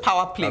course, it's a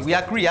power play. We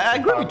agree. I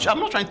agree with you. I'm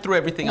not trying to throw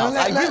everything out.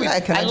 I agree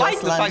with. I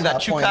like the fact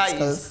that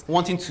Chuka is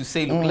wanting to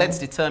say, look, let's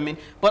determine.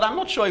 But I'm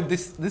not sure if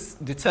this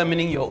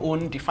determining your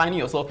own, defining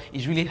yourself,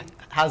 is really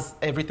has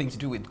everything to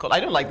do with color.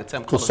 I don't like the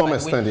term color. To some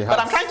extent, it has. But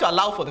I'm trying to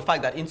allow for the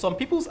fact that in some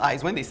people's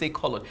eyes, when they say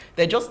colored,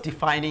 they're just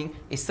defining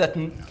a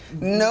certain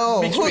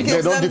No, who gives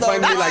they don't them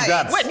define the me like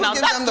that. Wait, now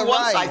that's the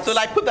one side. So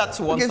like put that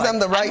to one side. Who gives them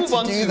the right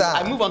to do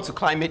that? I move on to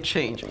climate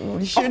change.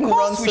 We shouldn't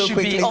run so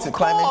quickly to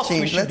climate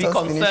change. We should be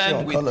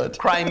concerned with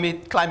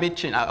climate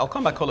change. I'll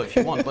come back color if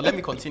you want, but let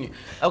me continue.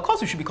 Of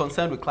course, we should be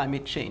concerned with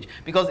climate change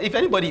because if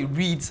anybody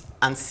reads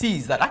and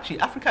sees that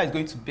actually Africa is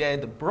going to bear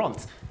the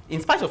brunt, in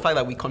spite of the fact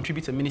that we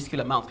contribute a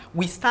minuscule amount,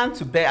 we stand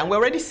to bear, and we're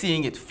already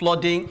seeing it,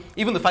 flooding,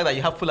 even the fact that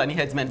you have Fulani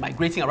headsmen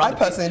migrating around. I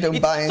personally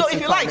don't buy into So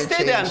if you like,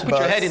 stay there and put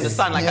your head in the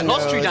sun like an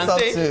ostrich and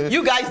say,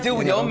 you guys deal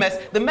with your own mess.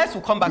 The mess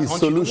will come back on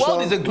you. The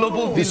world is a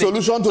global village. The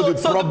solution to the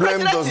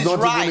problem does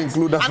not even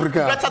include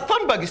Africa. And Greta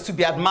Thunberg is to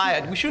be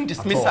admired. We shouldn't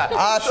dismiss her.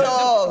 At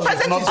all. The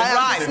president is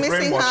right.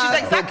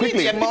 She's exactly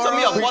the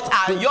epitome of what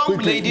our young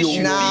ladies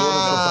should be.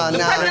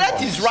 The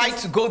president is right. right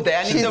to go there,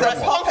 and it's a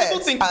responsible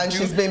thing to do.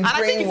 She's been and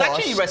I think it's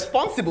actually brainwashed.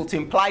 irresponsible to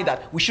imply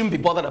that we shouldn't be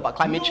bothered about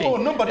climate change.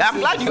 No, nobody I'm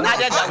says glad you that.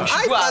 added that we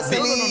should go out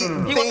there.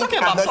 He was talking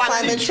about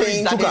planting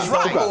trees, and he's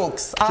right.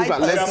 I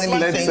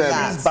personally think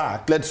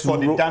that. Let's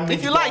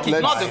If you like,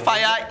 ignore the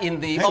fire in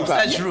the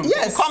upstairs room.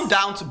 Yes. It will come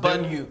down to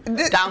burn you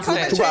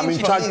downstairs. I'm in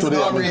charge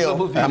today.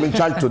 I'm in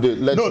charge today.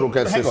 Let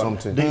Ronke say hang on.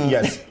 something.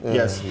 Yes.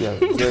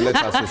 So let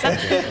her say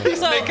something.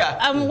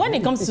 So, when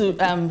it comes to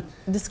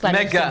this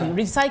climate change,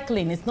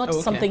 recycling is not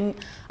something,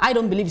 I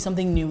don't believe it's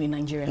something new in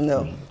Nigeria.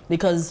 No.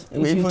 Because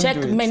if you check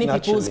many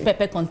people's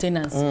pepper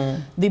containers,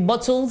 the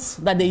bottles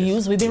that they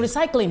use, we've been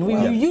recycling. We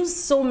use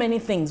so many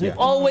things. We've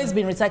always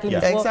been recycling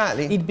before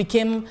it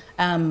became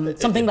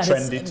something that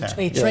is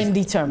a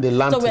trendy term.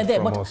 So we're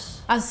there. But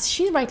as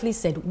she rightly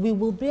said, we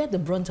will bear the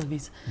brunt of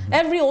it.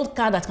 Every old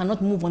car that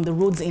cannot move on the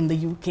roads in the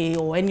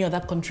UK or any other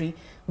country,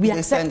 we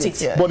accept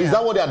it. But is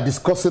that what they are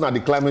discussing at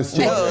the climate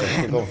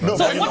change? No.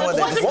 So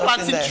what's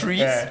planting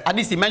trees? At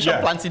least he mentioned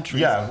planting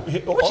trees.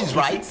 Which is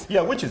right.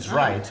 Yeah, which is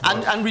right.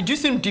 And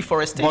reducing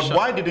deforestation. But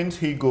why didn't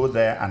he go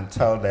there and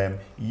tell them,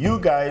 you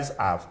guys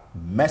are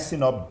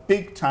messing up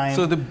big time?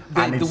 So the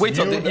weight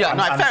of the... Yeah,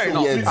 no, fair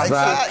enough.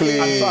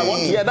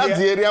 Exactly. That's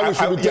the area we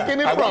should be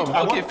taking it from.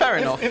 Okay, fair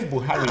enough. If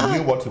Buhari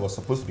knew what he was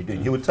supposed to be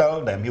doing, he would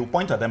tell them, he would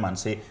point at them and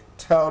say,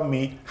 tell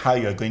me how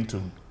you're going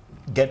to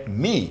get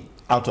me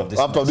out of this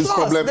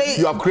problem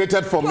you have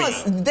created for me.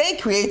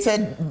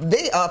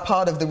 They are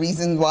part of the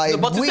reason why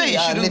but to we say you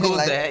are shouldn't living go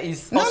like... there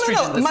is No.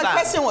 the My sand.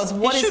 question was,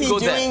 what is he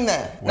doing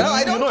there? No,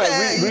 I don't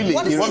care. Really,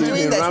 what is he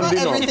doing there? It's not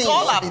everything. It's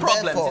all our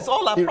problems. It's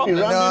all our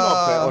problems. Rounding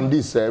up on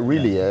this,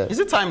 really. Is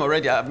it time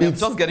already? I'm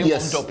just getting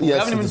warmed up. We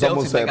haven't even dealt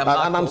with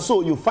and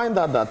so you find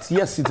out that,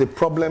 yes, it's a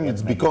problem.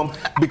 It's become...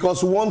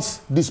 Because once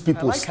these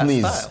people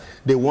sneeze,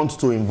 they want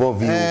to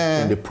involve you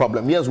in the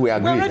problem. Yes, we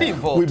agree. We're already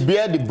involved. We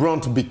bear the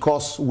brunt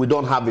because we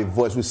don't have a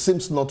voice. We seem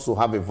not to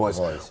have a voice.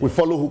 We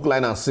follow hook,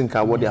 line, and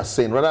sinker what they are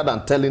saying, rather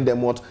than telling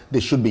them what they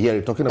should be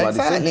hearing, talking about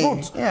the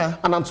same truth.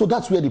 And so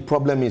that's where the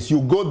problem is. You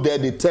go there,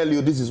 they tell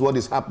you this is what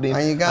is happening,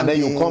 and then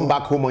you come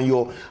back home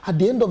and at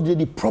the end of the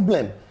day, the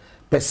problem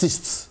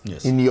persists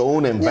in your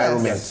own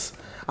environment.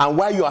 And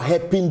while you are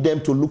helping them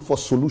to look for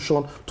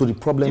solution to the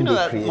problem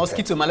they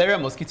created. Malaria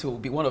mosquito will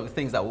be one of the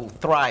things that will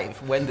thrive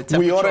when the temperature...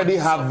 We already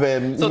have...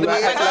 so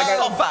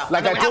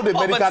like I told the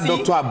medical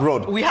doctor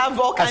abroad. We have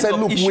all kinds of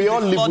issues. We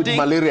all live with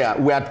malaria.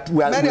 We all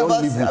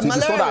live with it. It's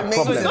not our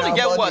problem. It's going to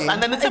get worse.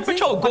 And then the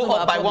temperature will go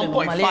up by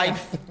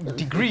 1.5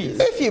 degrees.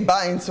 If you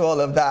buy into all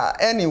of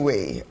that,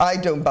 anyway, I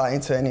don't buy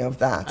into any of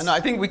that. I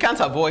think we can't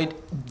avoid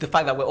the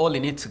fact that we're all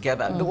in it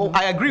together.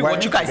 I agree with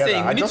what Chuka is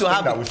saying. We need to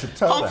have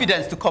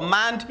confidence to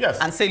command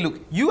and say,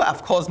 look, you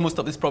have caused most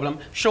of this problem.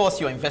 Show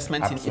us your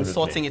investment in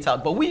sorting it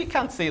out. But we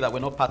can't say that we're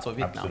not part of it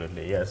now.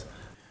 Absolutely, yes.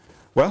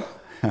 Well,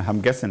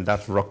 I'm guessing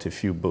that rocked a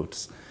few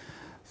boats.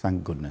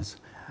 Thank goodness.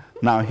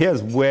 Now,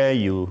 here's where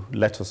you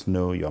let us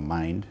know your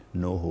mind,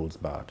 no holds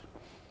barred.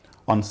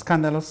 On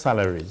scandalous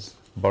salaries,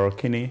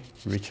 Borokini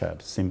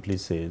Richard simply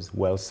says,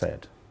 well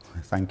said.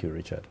 Thank you,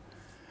 Richard.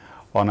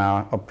 On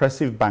our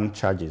oppressive bank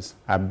charges,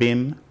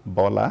 Abim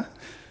Bola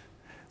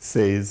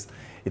says,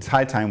 it's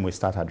high time we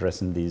start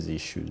addressing these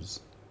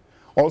issues.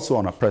 Also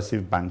on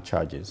oppressive bank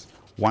charges,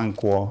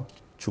 Wankwo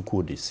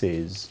Chukudi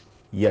says,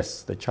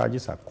 yes, the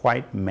charges are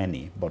quite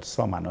many, but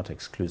some are not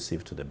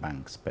exclusive to the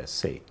banks per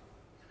se.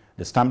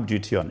 The stamp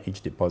duty on each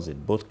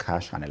deposit, both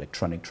cash and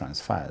electronic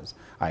transfers,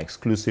 are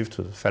exclusive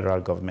to the federal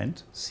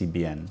government,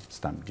 CBN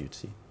stamp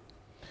duty.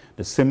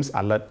 The SIMS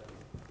alert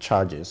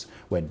charges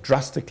were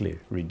drastically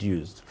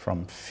reduced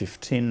from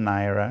 15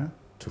 naira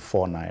to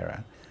 4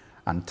 naira,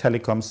 and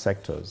telecom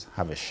sectors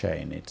have a share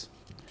in it.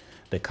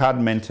 The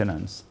card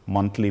maintenance,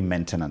 monthly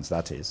maintenance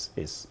that is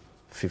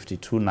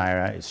 52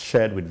 naira, is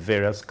shared with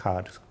various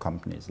card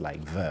companies like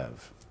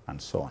Verve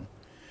and so on.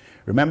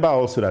 Remember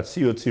also that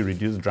COT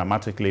reduced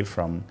dramatically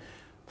from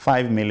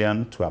 5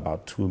 million to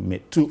about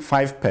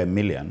 5 per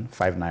million,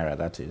 5 naira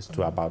that is,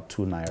 to about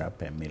 2 naira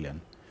per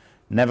million.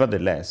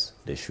 Nevertheless,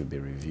 they should be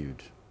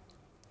reviewed.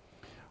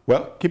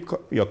 Well, keep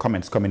your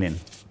comments coming in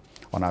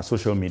on our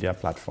social media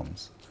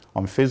platforms.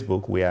 On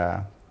Facebook, we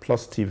are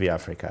Plus TV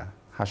Africa,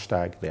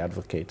 hashtag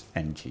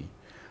 #TheAdvocateNG.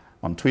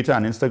 On Twitter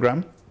and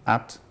Instagram,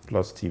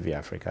 @Plus TV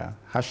Africa,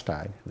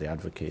 hashtag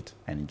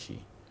 #TheAdvocateNG.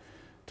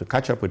 To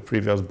catch up with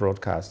previous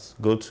broadcasts,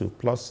 go to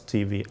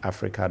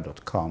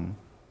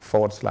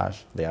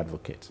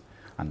plustvafrica.com/TheAdvocate.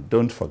 And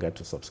don't forget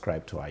to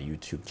subscribe to our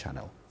YouTube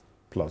channel,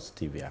 Plus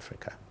TV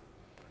Africa.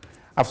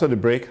 After the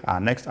break,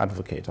 our next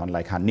advocate,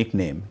 unlike her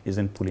nickname,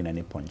 isn't pulling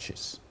any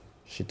punches.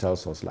 She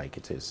tells us like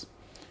it is.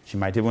 She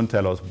might even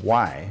tell us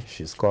why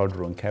she's called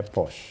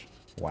Ronkeposh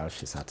while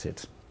she's at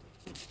it.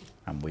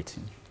 I'm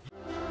waiting.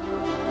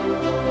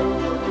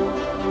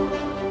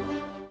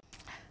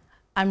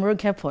 I'm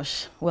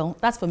Ronkeposh. Well,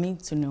 that's for me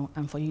to know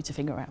and for you to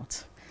figure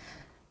out.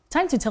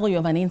 Time to tell you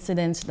of an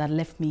incident that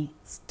left me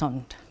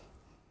stunned.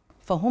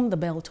 For whom the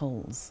bell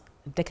tolls,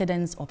 the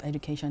decadence of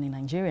education in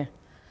Nigeria.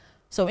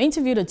 So I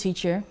interviewed a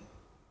teacher,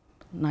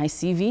 nice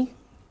CV,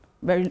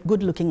 very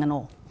good looking and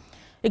all.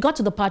 It got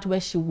to the part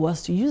where she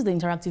was to use the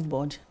interactive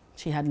board.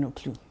 She had no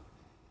clue.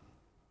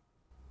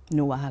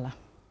 No wahala.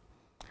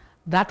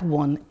 That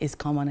one is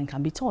common and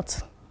can be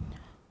taught.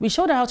 We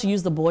showed her how to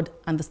use the board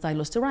and the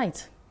stylus to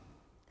write.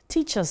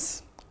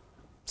 Teachers.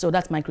 So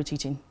that's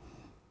micro-teaching.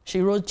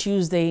 She wrote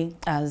Tuesday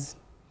as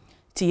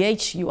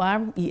Thuresday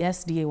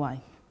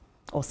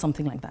or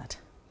something like that.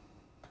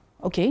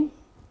 Okay,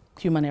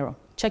 human error.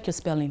 Check your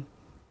spelling.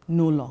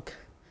 No log.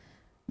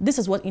 This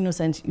is what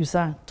innocent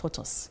Usa taught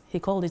us. He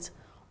called it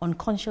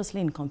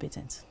unconsciously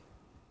incompetent.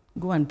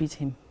 Go and beat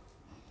him.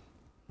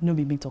 No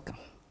be me talker.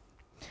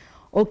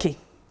 Okay.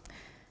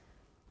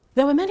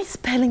 There were many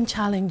spelling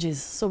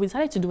challenges, so we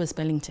decided to do a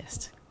spelling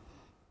test.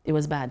 It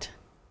was bad.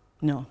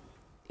 No,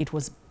 it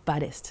was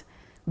baddest.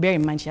 Bear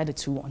in mind, she had a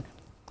 2-1.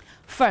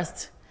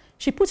 First,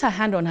 she put her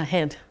hand on her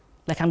head,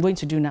 like I'm going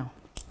to do now.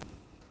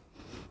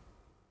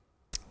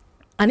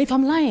 And if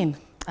I'm lying,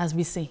 as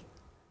we say,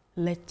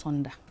 let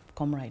thunder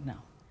come right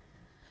now.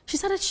 She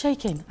started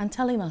shaking and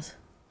telling us,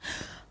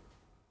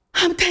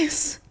 I'm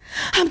tense.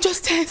 I'm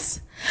just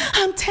tense.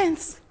 I'm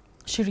tense.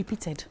 She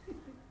repeated.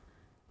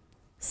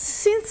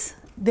 Since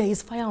there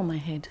is fire on my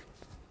head,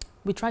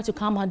 we tried to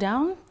calm her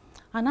down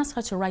and ask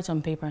her to write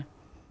on paper.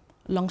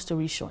 Long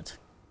story short,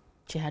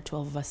 she had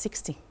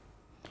 12/60.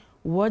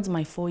 Words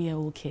my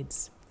 4-year-old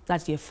kids,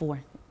 that year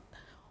 4,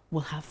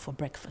 will have for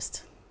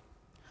breakfast.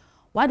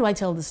 Why do I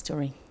tell this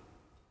story?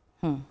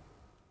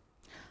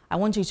 I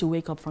want you to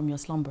wake up from your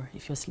slumber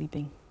if you're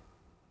sleeping.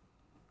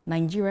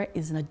 Nigeria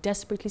is in a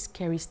desperately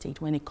scary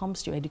state when it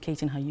comes to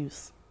educating her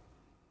youth.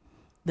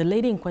 The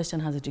lady in question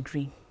has a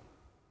degree.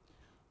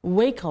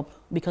 Wake up,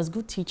 because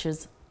good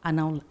teachers are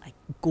now like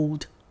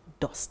gold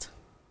dust.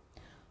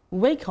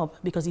 Wake up,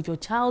 because if your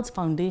child's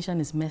foundation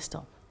is messed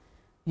up,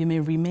 you may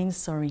remain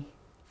sorry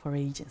for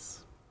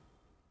ages.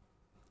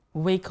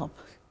 Wake up.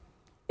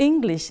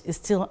 English is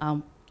still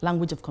our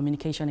language of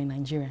communication in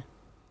Nigeria.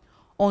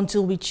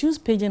 Until we choose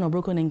pidgin or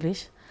broken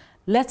English,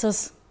 let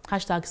us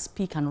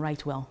 #speak and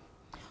write well,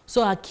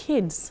 so our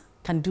kids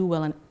can do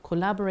well and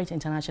collaborate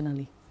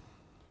internationally.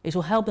 It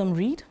will help them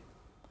read,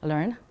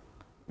 learn,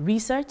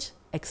 research,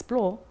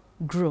 explore,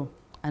 grow,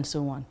 and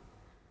so on.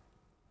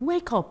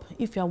 Wake up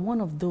if you are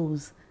one of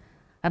those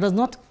that does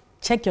not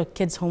check your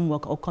kids'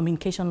 homework or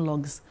communication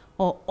logs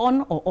or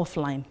on or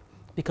offline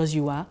because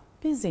you are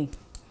busy.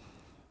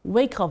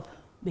 Wake up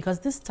because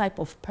this type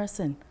of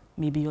person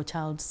may be your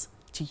child's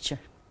teacher.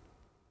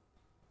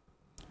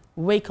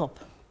 Wake up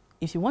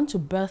if you want to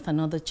birth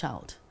another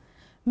child.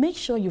 Make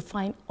sure you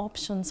find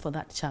options for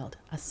that child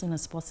as soon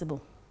as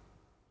possible.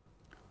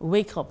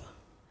 Wake up,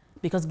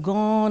 because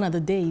gone are the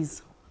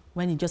days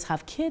when you just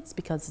have kids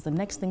because it's the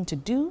next thing to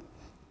do,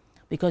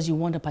 because you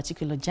want a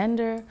particular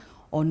gender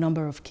or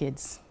number of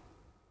kids.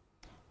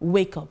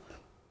 Wake up.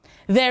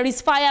 There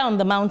is fire on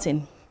the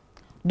mountain.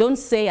 Don't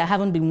say I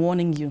haven't been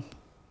warning you.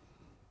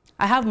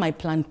 I have my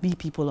plan B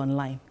people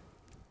online.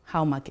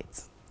 How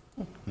markets?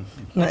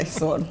 Nice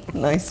one,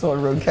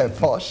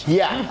 Ronkeposh.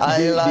 Yeah,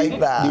 I like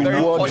that. We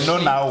know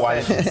now why.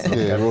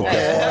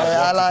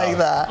 I like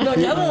that. No,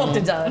 you haven't worked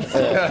it out.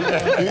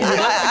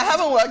 I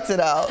haven't worked it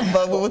out,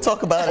 but we will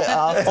talk about it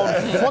after.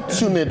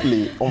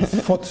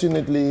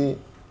 Unfortunately,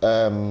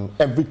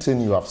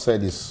 everything you have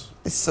said is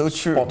so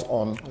true. spot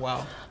on.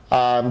 Wow.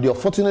 The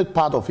unfortunate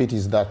part of it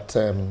is that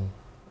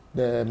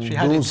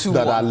those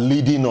that are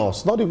leading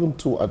us, not even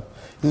to,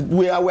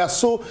 we are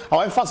so,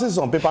 our emphasis is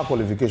on paper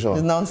qualification.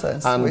 It's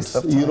nonsense. And waste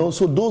of time.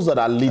 so those that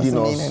are leading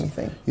Doesn't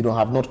us,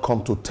 have not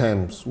come to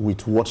terms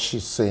with what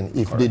she's saying.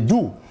 If they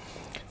do,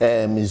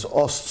 is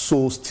us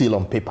so still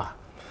on paper.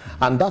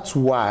 And that's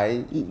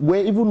why,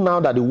 even now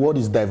that the world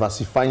is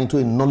diversifying into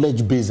a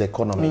knowledge-based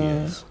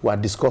economy, we are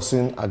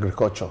discussing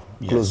agriculture,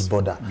 close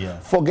border. Yeah.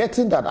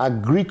 Forgetting that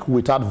agric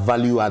without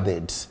value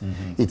added,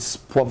 it's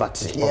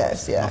poverty.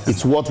 Yes.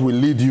 It's what will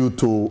lead you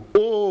to,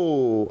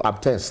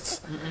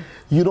 abtest.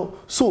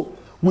 So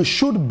we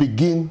should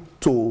begin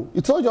to,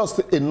 it's not just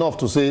enough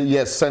to say,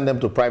 yes, send them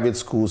to private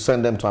school,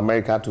 send them to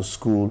America to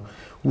school.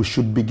 We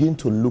should begin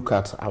to look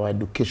at our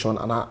education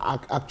and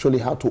actually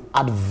how to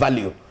add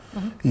value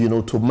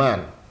to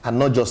man, and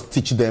not just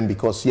teach them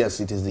because,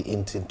 yes, it is the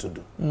in thing to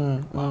do.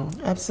 Wow.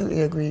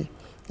 Absolutely agree.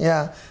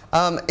 Yeah.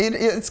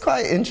 It's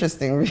quite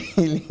interesting,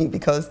 really,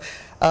 because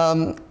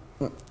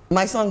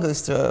my son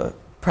goes to a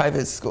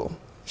private school.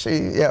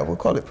 We'll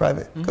call it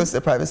private. Goes to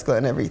a private school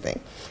and everything.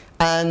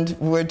 And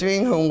we're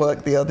doing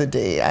homework the other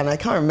day, and I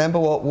can't remember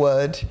what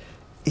word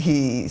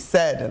he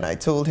said, and I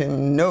told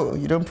him, no,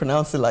 you don't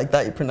pronounce it like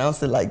that, you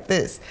pronounce it like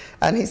this.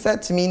 And he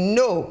said to me,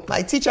 no,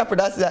 my teacher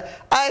pronounced it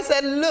that. I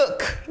said,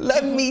 look,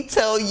 let me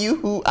tell you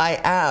who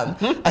I am.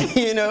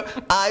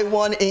 I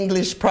won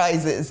English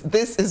prizes.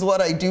 This is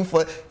what I do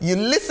for you.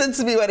 Listen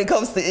to me when it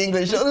comes to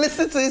English. Don't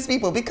listen to these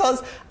people,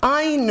 because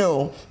I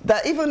know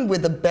that even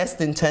with the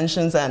best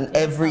intentions and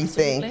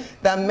everything,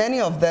 that many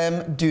of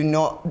them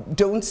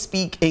don't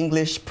speak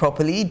English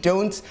properly,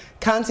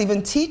 can't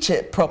even teach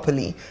it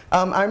properly.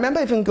 I remember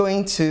even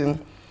going to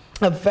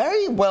a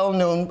very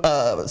well-known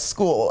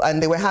school,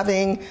 and they were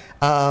having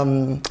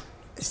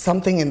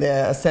something in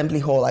their assembly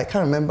hall. I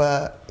can't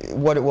remember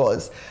what it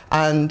was.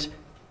 And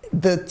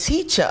the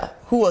teacher,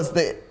 who was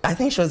I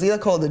think she was either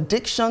called the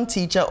diction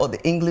teacher or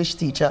the English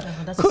teacher,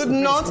 could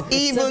not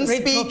even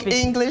speak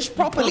English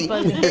properly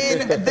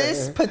in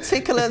this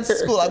particular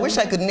school. I wish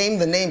I could name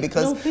the name,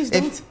 because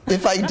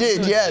if I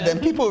did, yeah, then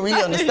people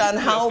really understand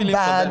how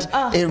bad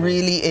it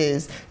really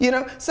is. You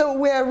know, so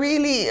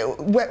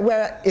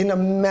we're in a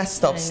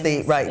messed up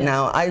state right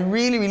now. I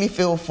really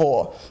feel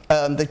for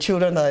the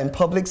children that are in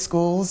public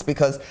schools,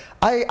 because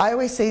I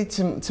always say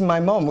to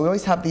my mom, we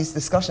always have these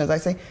discussions, I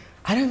say,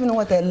 I don't even know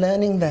what they're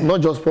learning there.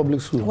 Not just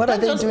public schools. What are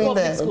they doing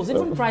there? Schools,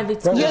 even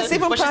private schools. Yes,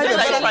 even private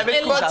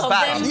schools are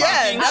bad.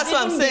 Yeah, that's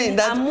what I'm saying.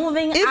 That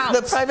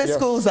if the private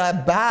schools are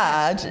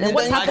bad, then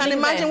you can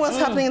imagine what's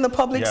happening in the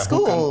public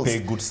schools. Who can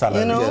pay good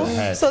salaries? You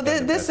know? So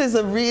this is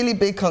a really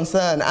big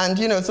concern. And,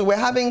 you know, so we're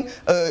having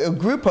a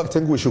group of... I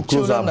think we should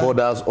close our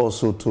borders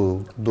also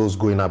to those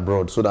going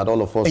abroad, so that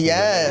all of us... Dig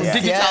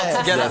it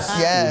out together.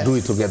 We'll do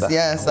it together.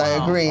 Yes,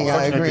 I agree.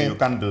 Unfortunately, you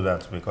can't do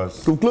that,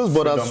 because... To close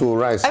borders to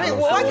rice. I mean,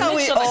 why can't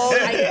we all...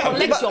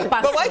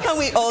 But why can't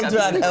we all do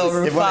an El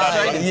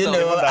Rufai, you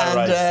know?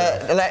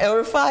 And like El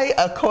Rufai,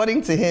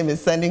 according to him, is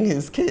sending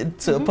his kid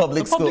to a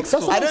public school.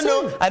 I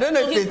don't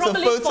know if it's a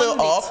photo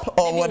op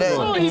or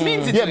whatever.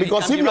 Yeah,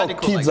 because if your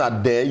kids are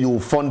there, you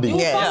fund it.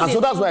 And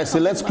so that's why I say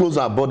let's close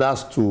our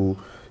borders to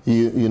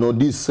you know,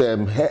 this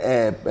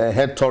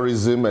head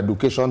tourism,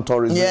 education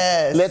tourism.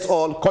 Yes. Let's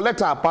all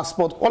collect our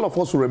passport. All of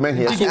us will remain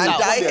here. So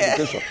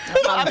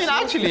I mean,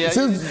 actually,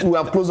 since we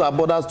have closed our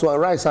borders to our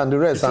rice and the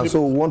rest, and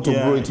so we want to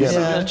grow it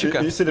here.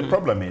 You see, the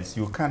problem is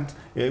you can't.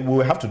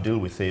 We have to deal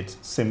with it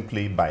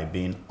simply by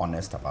being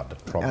honest about the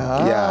problem.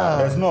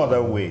 There's no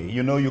other way.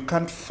 You know, you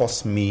can't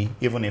force me,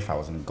 even if I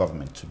was in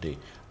government today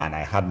and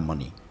I had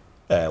money.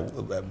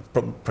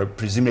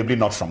 Presumably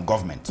not from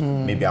government.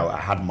 Maybe I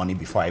had money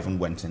before I even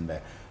went in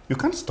there. You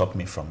can't stop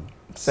me from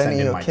sending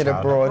your my kid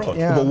child abroad.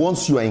 Yeah. But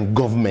once you are in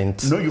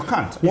government, no, you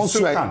can't. Once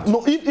you can't.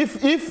 No,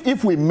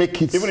 if we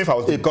make it, even if I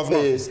was the governor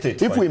of the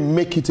state, if we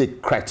make it a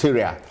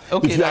criteria,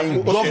 if you are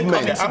in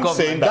government, I'm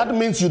saying that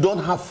means you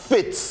don't have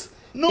faith.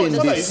 No, in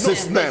the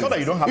system. It's not that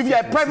you don't have if faith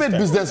you're a private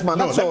businessman,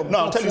 that's all. No,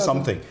 I'll tell you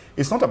something.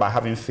 It's not about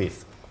having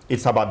faith.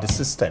 It's about the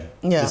system.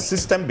 Yeah. The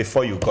system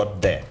before you got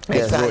there.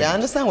 Exactly. I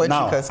understand where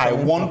Chuka's coming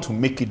I want to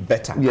make it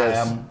better.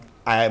 Yes.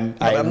 I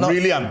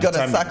really am going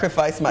to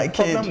sacrifice my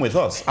kid. The problem with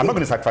us, I'm not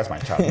going to sacrifice my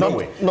child. No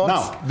way.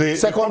 Now, the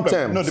second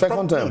term.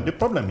 The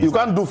problem is you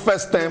can't do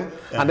first term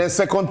and then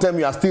second term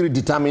you are still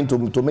determined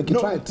to make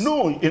it right.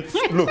 No,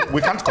 look,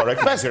 we can't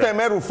correct first term,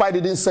 El-Rufai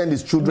didn't send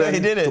his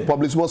children to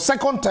public school.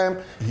 Second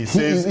term, his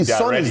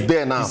son is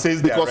there now. He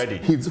says because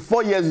his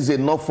 4 years is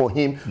enough for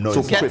him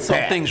to get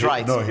some things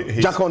right.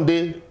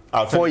 Jakonde,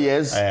 4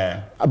 years.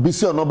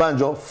 Bisi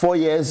Onobanjo, 4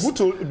 years.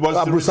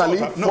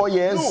 Abusali, 4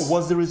 years. No,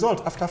 was the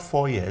result after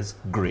 4 years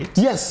great?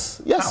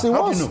 Yes, it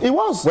was. It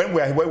was.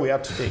 Where we are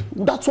today.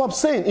 That's what I'm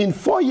saying. In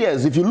 4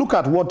 years, if you look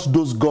at what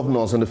those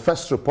governors in the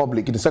First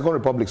Republic, in the Second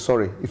Republic,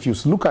 if you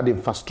look at the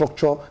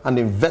infrastructure and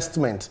the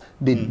investment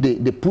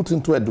they put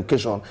into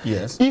education,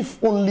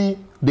 if only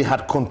they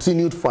had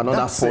continued for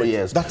another 4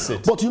 years. That's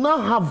it. But you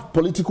now have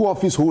political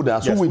office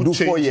holders who will do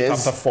 4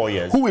 years. After 4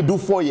 years. Who will do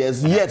 4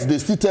 years, yet they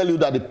still tell you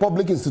that the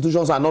public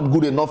institutions are not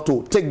good enough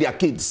to take their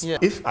kids. Yeah.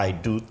 If I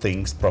do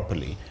things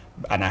properly,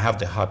 and I have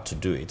the heart to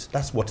do it,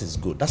 that's what is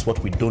good. That's what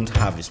we don't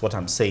have, is what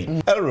I'm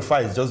saying.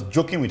 El-Rufai is just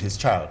joking with his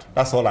child.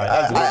 That's all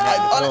that's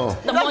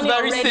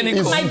very cynical.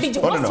 It might be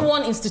just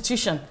one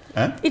institution.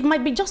 It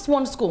might be just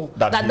one school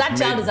that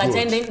child is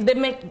attending. They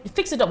may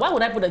fix it up. Why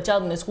would I put a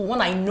child in a school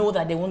when I know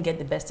that they won't get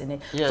the best in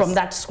it from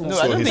that school? No,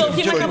 I don't think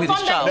if you can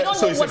fund that, you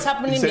don't know what's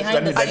happening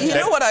behind the scenes. You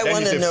know what I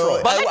want to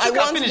know?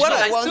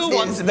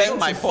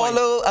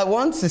 I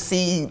want to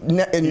see in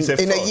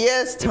a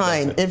year's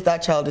time if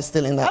that child is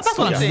still in that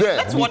school. That's what I'm saying.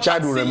 That's what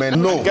child will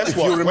remain. No, if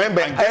you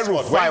remember,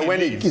 El-Rufai, when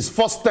his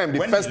first time,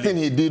 the first thing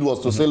he did was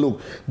to say,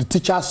 look, the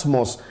teachers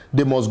must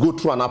go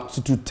through an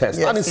aptitude test.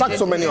 And he sacked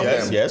so many of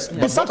them. Yes,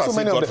 he sacked so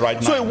many of them.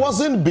 So it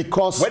wasn't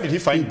because... Where did he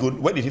find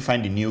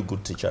the new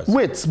good teachers?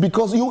 Wait,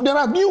 because there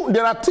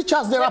are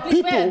teachers, there are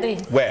people...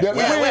 Where?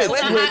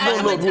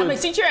 I'm a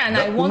teacher and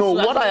I want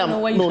to know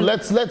where you... No,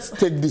 let's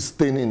take this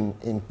thing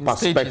in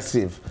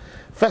perspective.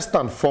 First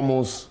and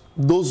foremost,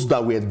 those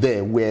that were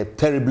there were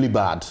terribly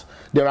bad.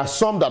 There are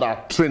some that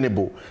are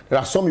trainable. There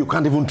are some you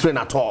can't even train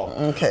at all.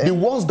 Okay. The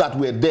ones that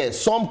were there,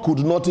 some could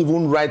not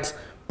even write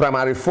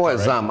primary 4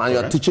 exam, and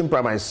you're teaching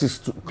primary 6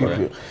 to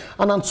people.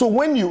 And so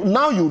when you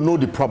know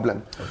the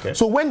problem. Okay.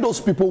 So when those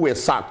people were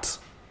sacked,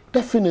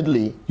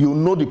 definitely you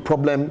know the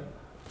problem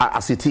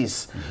as it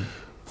is.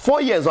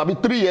 4 years,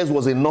 3 years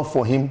was enough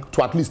for him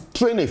to at least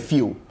train a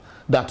few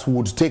that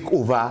would take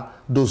over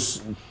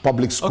those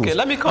public schools. Okay,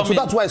 let me come so in.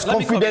 that's why it's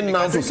confident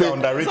now to say, you are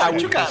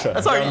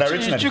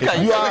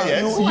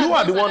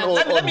the one.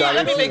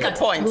 Let me make a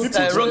point,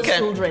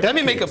 Ronke. Let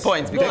me make a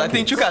point, because I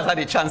think Chuka has had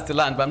a chance to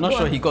land, but I'm not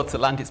sure he got to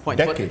land his point.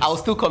 But I'll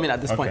still come in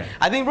at this point.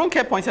 I think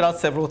Ronke pointed out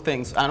several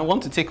things, and I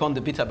want to take on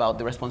the bit about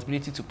the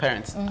responsibility to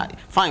parents.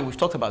 Fine, we've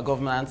talked about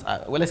governance.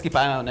 Well, let's keep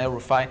an eye on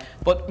El-Rufai.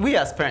 But we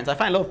as parents, I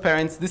find a lot of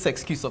parents, this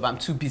excuse of I'm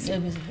too busy,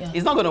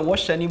 it's not going to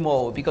wash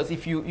anymore, because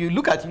if you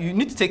look at, you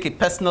need to take a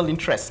personal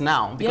interest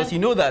now, because you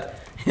know that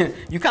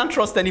you can't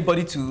trust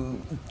anybody to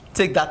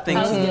take that thing.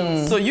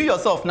 So you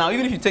yourself now,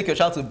 even if you take your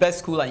child to the best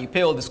school and you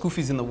pay all the school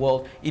fees in the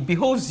world, it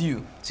behoves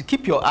you to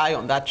keep your eye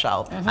on that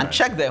child and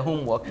check their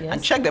homework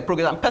and check their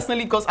progress. And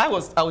personally, because I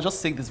will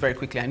just say this very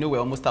quickly, I know we're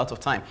almost out of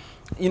time.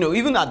 You know,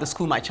 even at the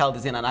school my child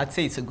is in, and I'd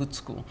say it's a good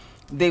school,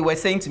 they were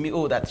saying to me,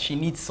 oh, that she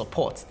needs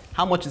support.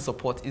 How much is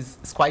support is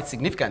quite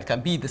significant. It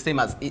can be the same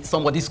as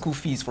somebody's school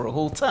fees for a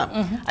whole term.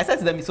 I said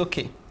to them, it's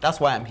okay. That's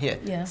why I'm here.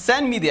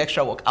 Send me the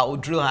extra work. I will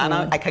drill her. And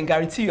I can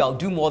guarantee you I'll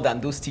do more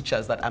than those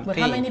teachers that I'm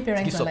paying. How many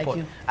parents to do are support.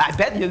 like you? I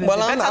bet you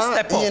better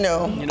step up. You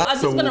know. I'm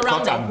just going to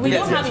round up. We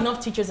don't have enough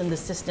teachers in the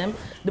system.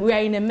 We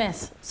are in a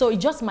mess. So it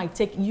just might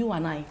take you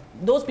and I,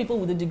 those people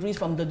with the degrees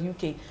from the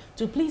UK,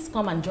 to please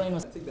come and join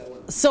us.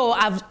 So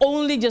I've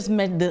only just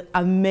met the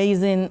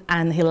amazing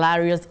and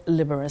hilarious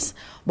Liborous,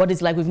 but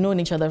it's like we've known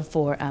each other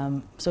for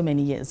so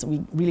many years.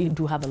 We really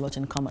do have a lot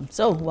in common.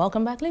 So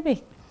welcome back,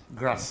 Libby.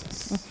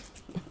 Gracias.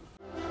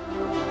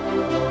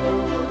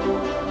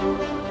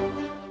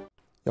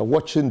 You're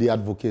watching The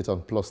Advocate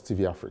on Plus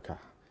TV Africa.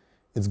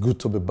 It's good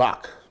to be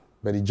back,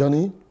 but the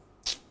journey,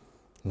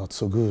 not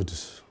so good.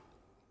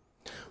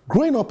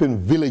 Growing up in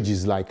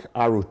villages like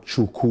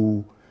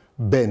Arochukwu,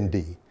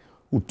 Bende,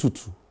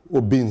 Ututu,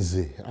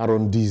 Obinze,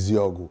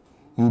 Arondiziogu,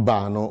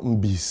 Mbano,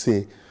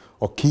 Mbise,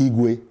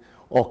 Okigwe,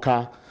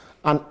 Oka,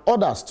 and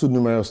others too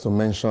numerous to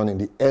mention in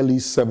the early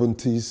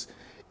 70s,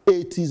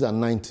 80s,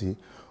 and 90s.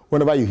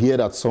 Whenever you hear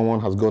that someone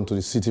has gone to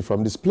the city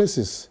from these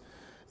places,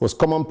 it was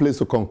commonplace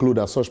to conclude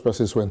that such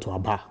persons went to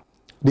Aba,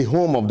 the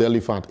home of the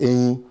elephant,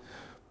 Eyi,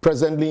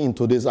 presently in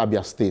today's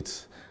Abia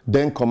State,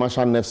 then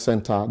Commercial Nerve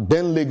Center,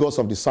 then Lagos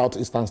of the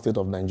southeastern state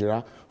of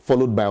Nigeria,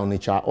 followed by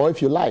Onitsha, or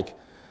if you like,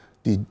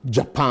 the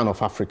Japan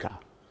of Africa.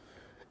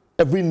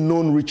 Every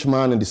known rich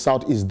man in the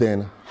southeast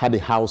then had a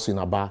house in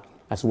Aba,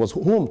 as it was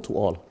home to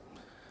all.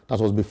 That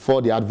was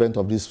before the advent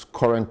of this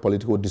current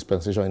political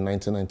dispensation in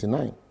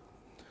 1999.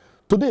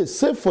 Today,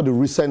 save for the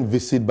recent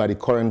visit by the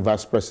current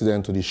vice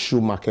president to the shoe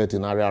market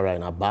in Ariara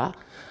in Aba,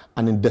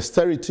 and in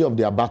dexterity of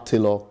the Aba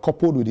tailor,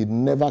 coupled with the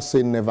never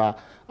say never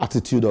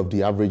attitude of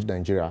the average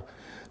Nigeria,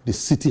 the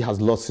city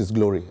has lost its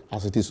glory,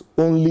 as it is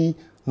only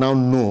now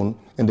known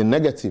in the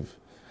negative,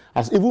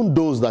 as even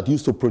those that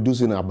used to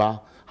produce in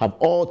Aba have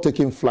all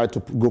taken flight to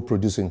go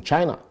produce in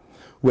China,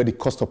 where the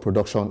cost of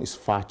production is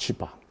far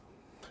cheaper,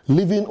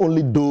 leaving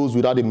only those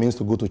without the means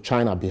to go to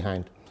China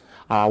behind.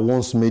 Our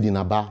once made in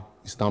Aba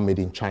is now made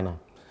in China.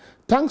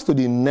 Thanks to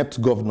the inept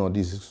governor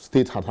the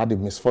state had had the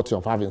misfortune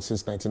of having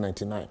since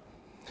 1999.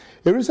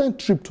 A recent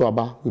trip to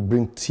Aba will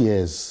bring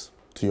tears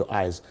to your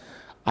eyes,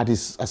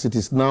 as it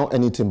is now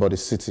anything but a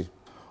city.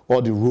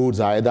 All the roads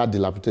are either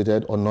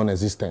dilapidated or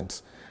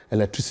non-existent.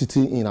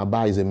 Electricity in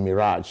Aba is a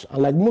mirage.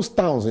 And like most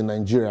towns in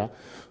Nigeria,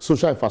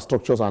 social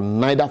infrastructures are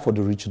neither for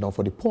the rich nor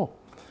for the poor.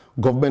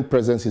 Government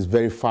presence is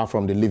very far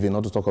from the living,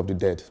 not to talk of the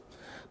dead.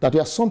 That we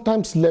are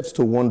sometimes left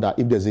to wonder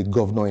if there's a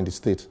governor in the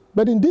state.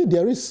 But indeed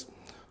there is.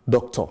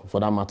 Doctor, for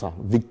that matter,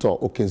 Victor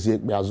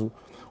Okezie-Ekpeazu,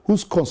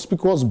 whose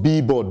conspicuous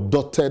billboard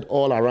dotted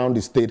all around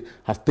the state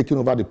has taken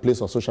over the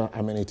place of social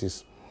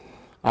amenities.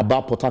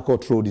 Aba Port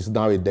Harcourt Road is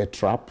now a death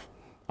trap.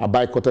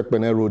 Aba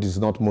Ikotekpene Road is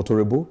not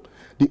motorable.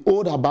 The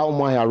old Aba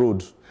Umuahia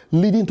Road,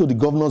 leading to the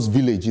governor's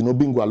village in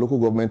Obingwa local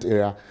government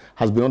area,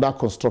 has been under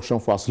construction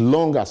for as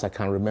long as I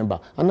can remember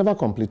and never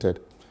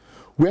completed.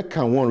 Where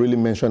can one really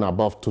mention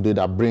above today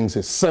that brings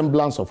a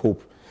semblance of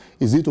hope?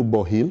 Is it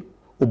Ubo Hill,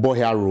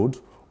 Ubohia Road,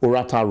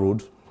 Orata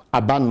Road,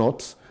 Aba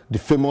North, the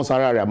famous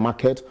Ariaria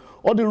Market,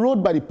 or the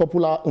road by the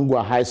popular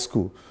Ungwa High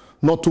School,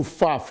 not too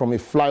far from a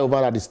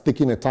flyover that is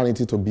taking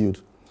eternity to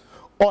build?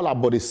 All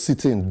about a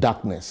city in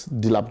darkness,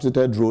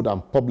 dilapidated road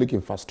and public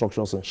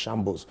infrastructures in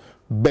shambles,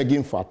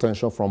 begging for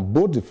attention from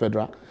both the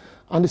federal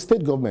and the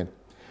state government.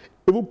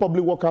 Even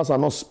public workers are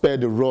not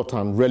spared the rot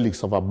and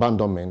relics of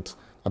abandonment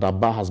that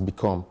Aba has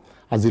become,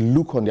 as they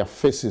look on their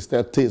faces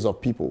tell tales of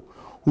people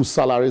whose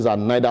salaries are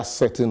neither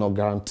certain nor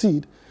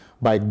guaranteed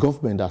by a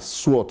government that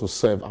swore to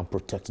serve and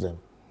protect them.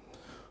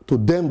 To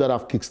them that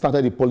have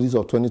kickstarted the policies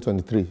of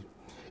 2023,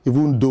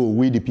 even though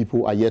we the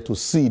people are yet to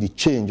see the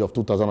change of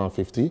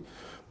 2050,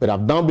 but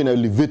have now been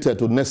elevated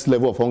to the next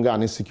level of hunger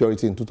and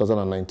insecurity in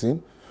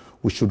 2019,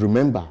 we should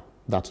remember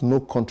that no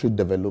country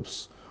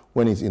develops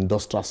when its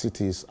industrial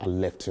cities are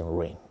left in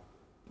rain.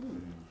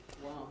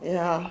 Wow.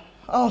 Yeah.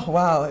 Oh,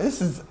 wow.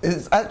 This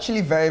is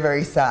actually very,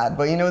 very sad.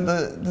 But, you know,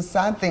 the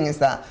sad thing is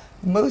that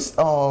most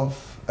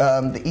of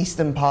the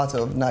eastern part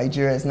of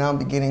Nigeria is now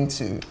beginning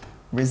to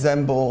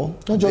resemble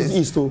not just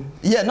east too.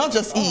 Yeah, not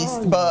just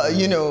east, but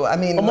you know, I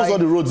mean, almost like, all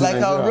the roads like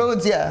in our Nigeria.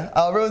 roads, yeah,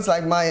 our roads.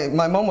 Like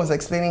my mom was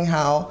explaining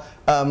how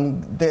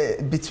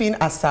between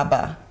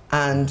Asaba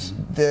and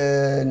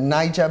the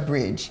Niger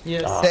Bridge,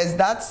 there's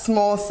that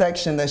small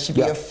section that should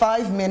be a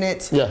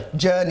 5-minute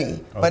journey,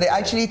 but it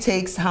actually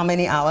takes how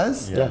many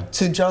hours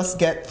to just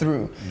get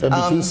through.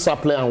 Between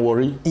Saple and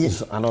Warri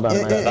is another.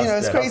 You know,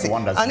 it's crazy.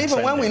 And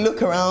even when we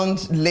look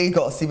around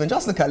Lagos, even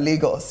just look at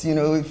Lagos, you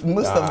know,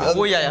 most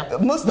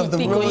of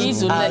the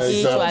roads are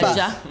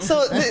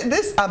so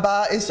this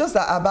Aba, it's just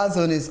that Aba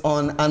zone is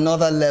on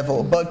another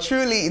level. But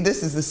truly,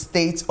 this is the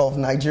state of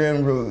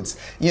Nigerian roads.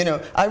 You know,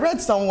 I read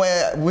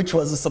somewhere, which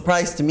was a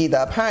surprise to me,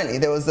 that apparently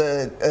there was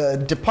a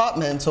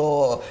department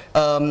or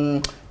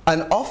an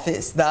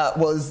office that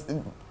was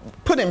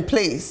put in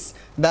place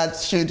that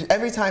should,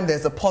 every time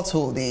there's a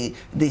pothole, they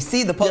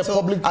see the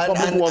pothole,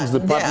 public works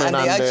department, and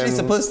they're actually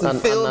supposed to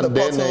fill the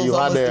potholes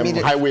almost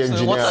immediately. Highway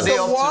engineers.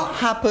 So what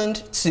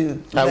happened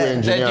to highway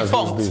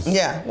engineers?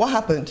 Yeah, what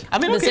happened? I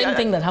mean, the same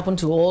thing that happened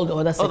to all the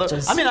other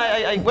sectors. I mean,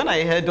 when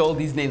I heard all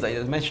these names, I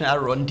just mentioned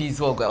Aaron D's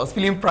work. I was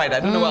feeling pride. I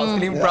don't know why I was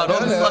feeling proud. All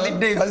the solid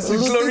names, the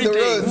glory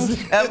days.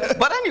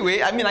 But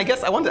anyway, I mean, I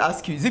guess I want to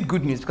ask you: is it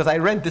good news? Because I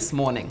read this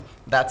morning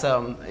that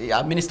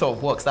our Minister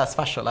of Works, that's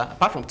Fashola,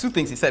 apart from 2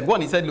 things he said. One,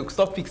 he said, look,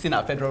 stop fixing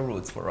our federal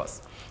roads for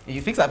us. If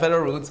you fix our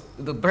federal roads,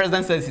 the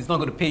president says he's not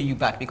going to pay you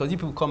back because you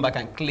people come back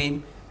and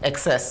claim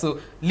excess. So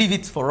leave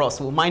it for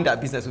us. We'll mind our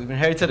business. We've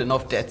inherited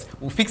enough debt.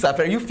 We'll fix our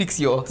federal. You fix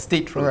your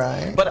state roads.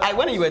 Right. But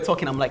when you were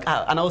talking, I'm like,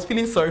 and I was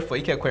feeling sorry for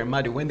Ike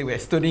Kwerimadu when they were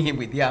stoning him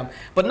with yam.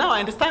 But now I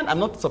understand. I'm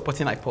not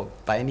supporting IPOB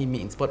by any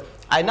means, but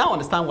I now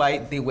understand why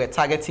they were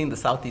targeting the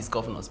Southeast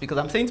governors, because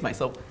I'm saying to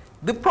myself,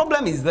 the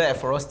problem is there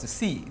for us to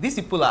see. These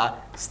people are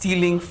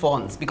stealing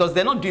funds because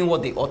they're not doing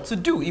what they ought to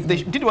do. If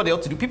they did what they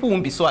ought to do, people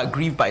won't be so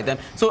aggrieved by them.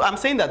 So I'm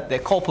saying that they're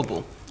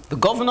culpable. The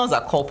governors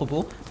are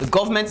culpable. The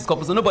government is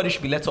culpable. So nobody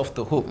should be let off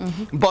the hook.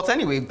 But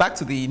anyway, back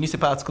to the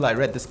newspaper article I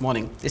read this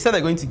morning. They said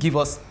they're going to give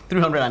us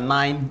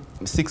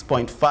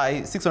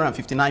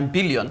 659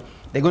 billion.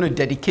 They're going to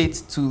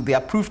dedicate to the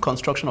approved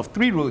construction of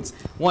 3 roads.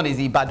 One is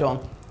Ibadan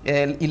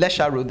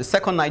Ilesha Road, the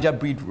second Niger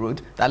Bridge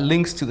Road that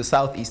links to the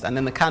southeast, and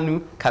then the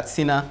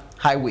Kanu-Katsina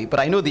Highway. But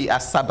I know the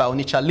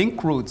Asaba-Onitsha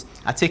link roads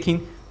are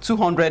taking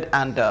 200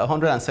 and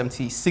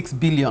 176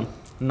 billion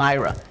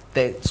naira.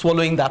 They're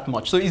swallowing that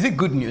much. So is it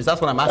good news? That's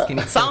what I'm asking.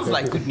 It sounds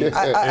like good news.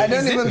 I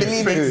don't even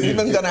believe it's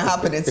even going to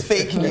happen. It's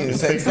fake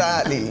news.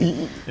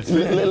 Exactly. It's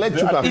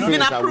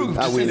been approved.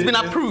 It's been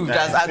approved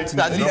as budgets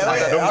are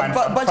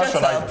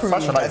approved.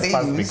 Fashola is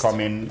fast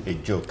becoming a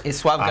joke. A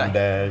swag guy.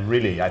 And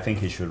really, I think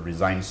he should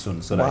resign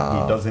soon so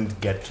that he doesn't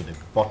get to the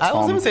bottom. I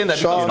wasn't saying that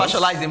because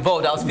Fashola is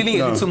involved. I was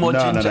feeling a little more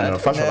ginger. No.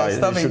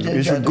 Fashola,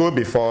 he should go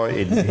before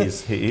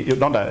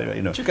not that,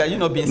 you know. Chuka, you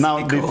know, being now,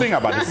 cynical. the thing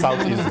about the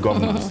Southeast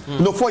governors.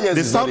 No, 4 years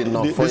is not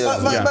enough.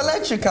 But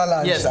let Chuka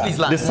land. Yes, please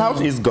land. The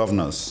Southeast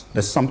governors,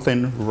 there's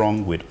something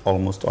wrong with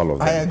almost all of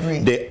them. I agree.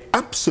 They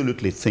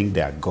absolutely think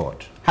they are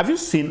God. Have you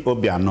seen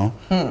Obiano?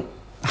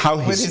 How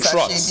he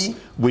struts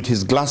with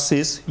his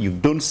glasses, you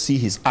don't see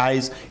his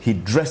eyes, he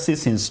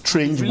dresses in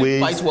strange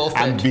ways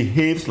and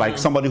behaves like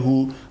somebody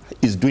who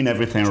is doing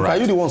everything right.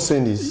 Are you the one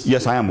saying this?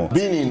 Yes, I am.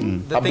 Being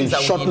in, I've been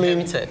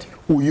shuttling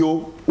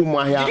Uyo,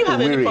 Umahia, Did you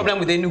have Uwere. any problem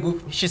with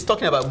Enugu? She's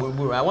talking about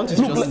Burbura. I want to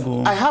just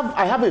go. I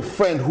have a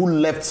friend who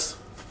left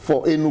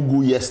for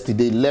Enugu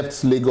yesterday,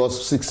 left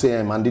Lagos 6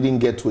 a.m. and didn't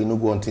get to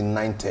Enugu until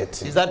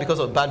 9:30. Is that because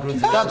of bad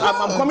roads?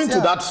 I'm coming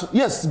to that.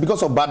 Yes,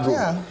 because of bad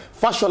roads.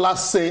 Fashola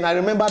saying, I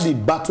remember the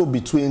battle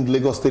between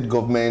Lagos state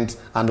government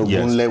and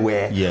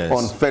Ogunlewe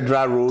on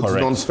federal roads,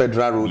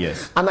 non-federal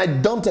roads. And I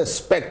don't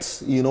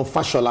expect, you know,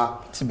 Fashola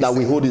that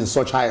we hold in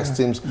such high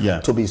esteem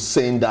to be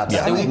saying that.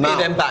 They will pay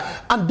them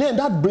back. And then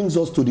that brings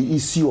us to the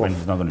issue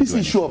of this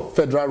issue of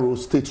federal road,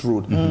 state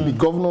road. The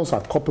governors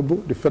are culpable.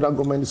 The federal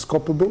government is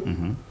culpable.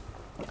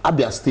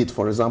 Abia State,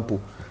 for example,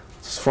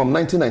 from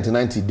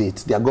 1999 to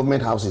date, their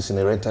government house is in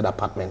a rented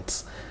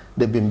apartment.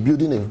 They've been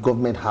building a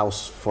government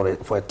house for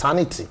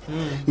eternity.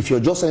 If you're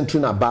just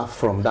entering Aba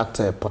from that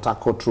Port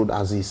Harcourt road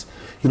as is,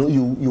 you know,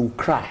 you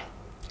cry.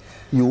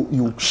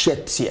 You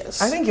shed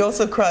tears. I think you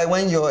also cry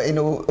when you're in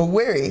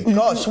Owerri.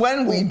 Gosh,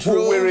 when we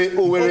drove,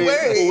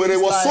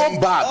 Owerri was so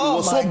bad. It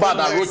was so bad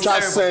that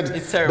Rocha said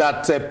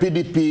that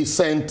PDP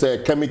sent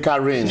chemical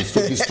rains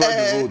to destroy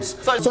the roads.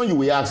 So you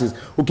will ask is,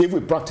 okay, if we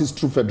practice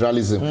true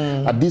federalism,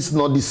 are these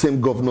not the same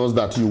governors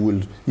that you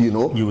will,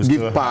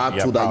 give power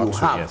to that you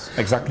have? Yes,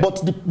 exactly.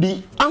 But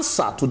the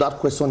answer to that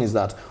question is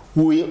that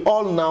we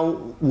all now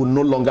will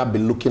no longer be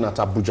looking at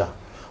Abuja.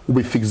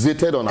 We'll be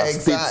fixated on our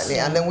states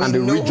and the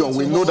region.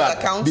 We know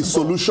that the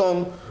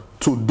solution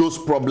to those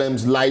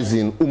problems lies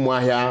in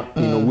Umuahia,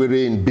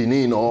 we're in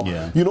Benin, or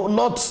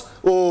not,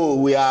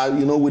 we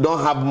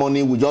don't have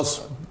money, we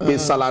just pay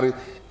salary.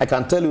 I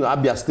can tell you,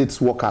 Abia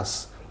State's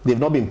workers they've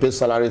not been paid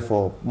salary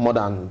for more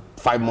than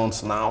 5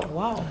 months now.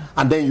 Wow.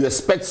 And then you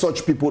expect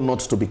such people not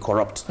to be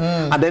corrupt.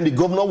 And then the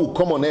governor will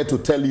come on air to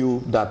tell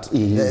you that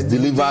he has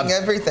delivered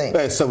everything.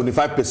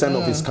 75%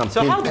 of his campaign.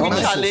 So how do we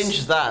promises.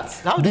 challenge that?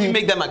 How do we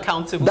make them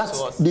accountable to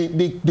us?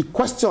 The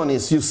question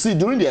is, you see,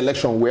 during the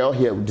election, we're all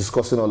here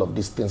discussing all of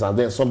these things, and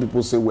then some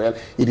people say, well,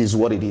 it is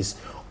what it is.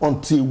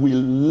 Until we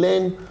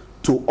learn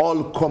to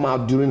all come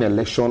out during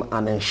election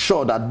and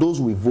ensure that those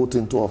we vote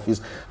into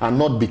office are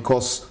not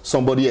because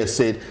somebody has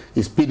said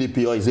it's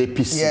PDP or it's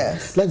APC.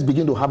 Yes. Let's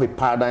begin to have a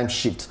paradigm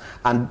shift.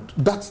 And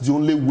that's the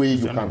only way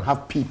you can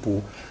have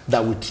people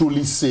that will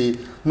truly say,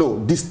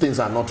 no, these things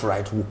are not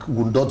right.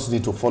 We don't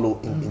need to follow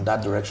in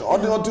that direction.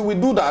 Until we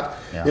do that,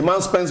 a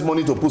man spends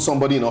money to put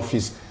somebody in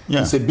office.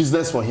 It's a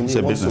business for him. It's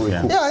a business,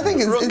 yeah, I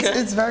think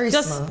it's very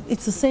smart.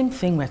 It's the same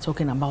thing we're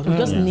talking about. We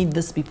just need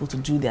these people to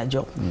do their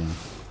job.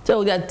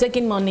 So they're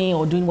taking money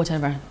or doing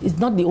whatever. It's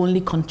not the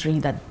only country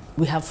that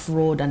we have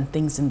fraud and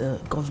things in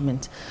the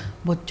government,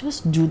 but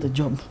just do the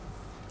job.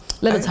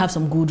 Let us have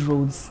some good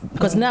roads,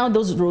 because now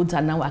those roads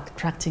are now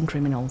attracting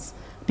criminals.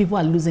 People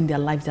are losing their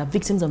lives. They're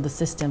victims of the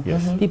system.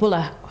 People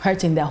are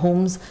hurt in their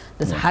homes.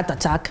 There's a heart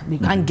attack. You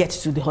can't get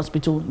to the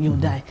hospital, you'll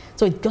die.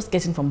 So it's just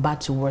getting from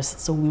bad to worse.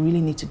 So we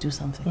really need to do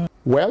something.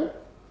 Well,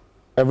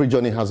 every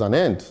journey has an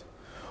end.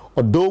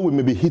 Although we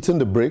may be hitting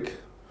the brake,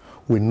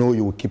 we know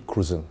you will keep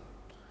cruising.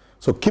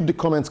 So keep the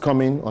comments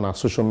coming on our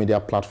social media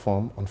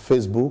platform on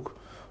Facebook,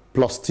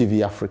 Plus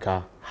TV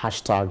Africa,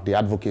 hashtag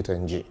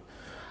 #TheAdvocateNG.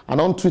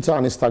 And on Twitter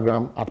and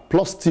Instagram at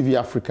Plus TV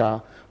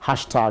Africa,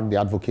 hashtag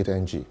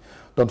 #TheAdvocateNG.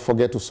 Don't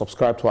forget to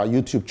subscribe to our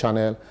YouTube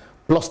channel,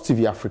 Plus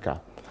TV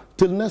Africa.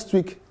 Till next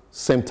week,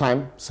 same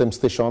time, same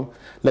station.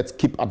 Let's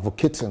keep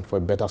advocating for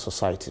a better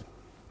society.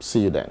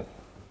 See you then.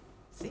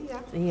 See ya.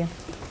 See ya.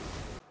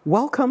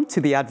 Welcome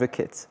to The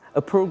Advocate,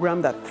 a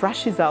program that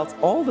thrashes out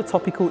all the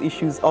topical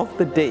issues of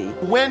the day.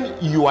 When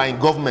you are in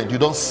government, you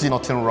don't see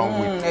nothing wrong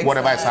with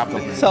whatever is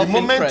happening. The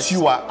moment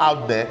you are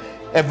out there,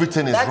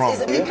 everything is wrong.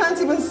 You can't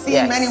even see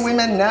many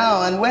women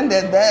now, and when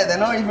they're there, they're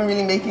not even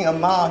really making a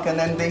mark, and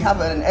then they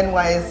have an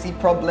NYSC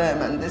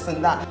problem and this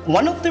and that.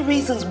 One of the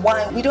reasons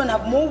why we don't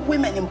have more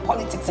women in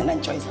politics in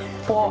Nigeria is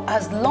for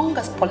as long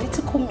as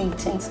political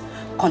meetings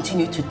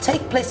continue to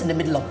take place in the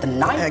middle of the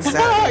night.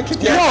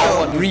 Exactly.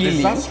 It's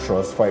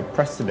disastrous for a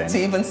president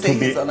to even say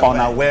be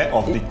unaware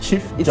of the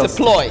chief It's justice.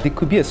 a ploy. It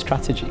could be a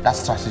strategy. That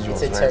strategy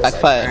was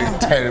Backfire.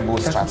 terrible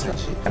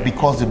strategy.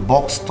 Because the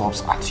buck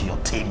stops at your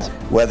table.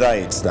 Whether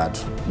it's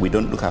that we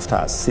don't look after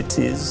our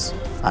cities,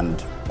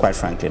 and quite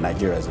frankly,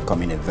 Nigeria is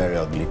becoming a very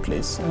ugly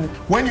place.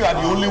 When you are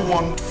the only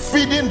one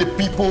feeding the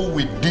people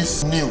with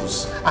this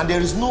news, and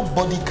there is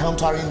nobody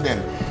countering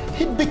them,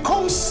 it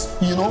becomes,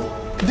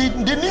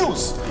 the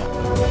news.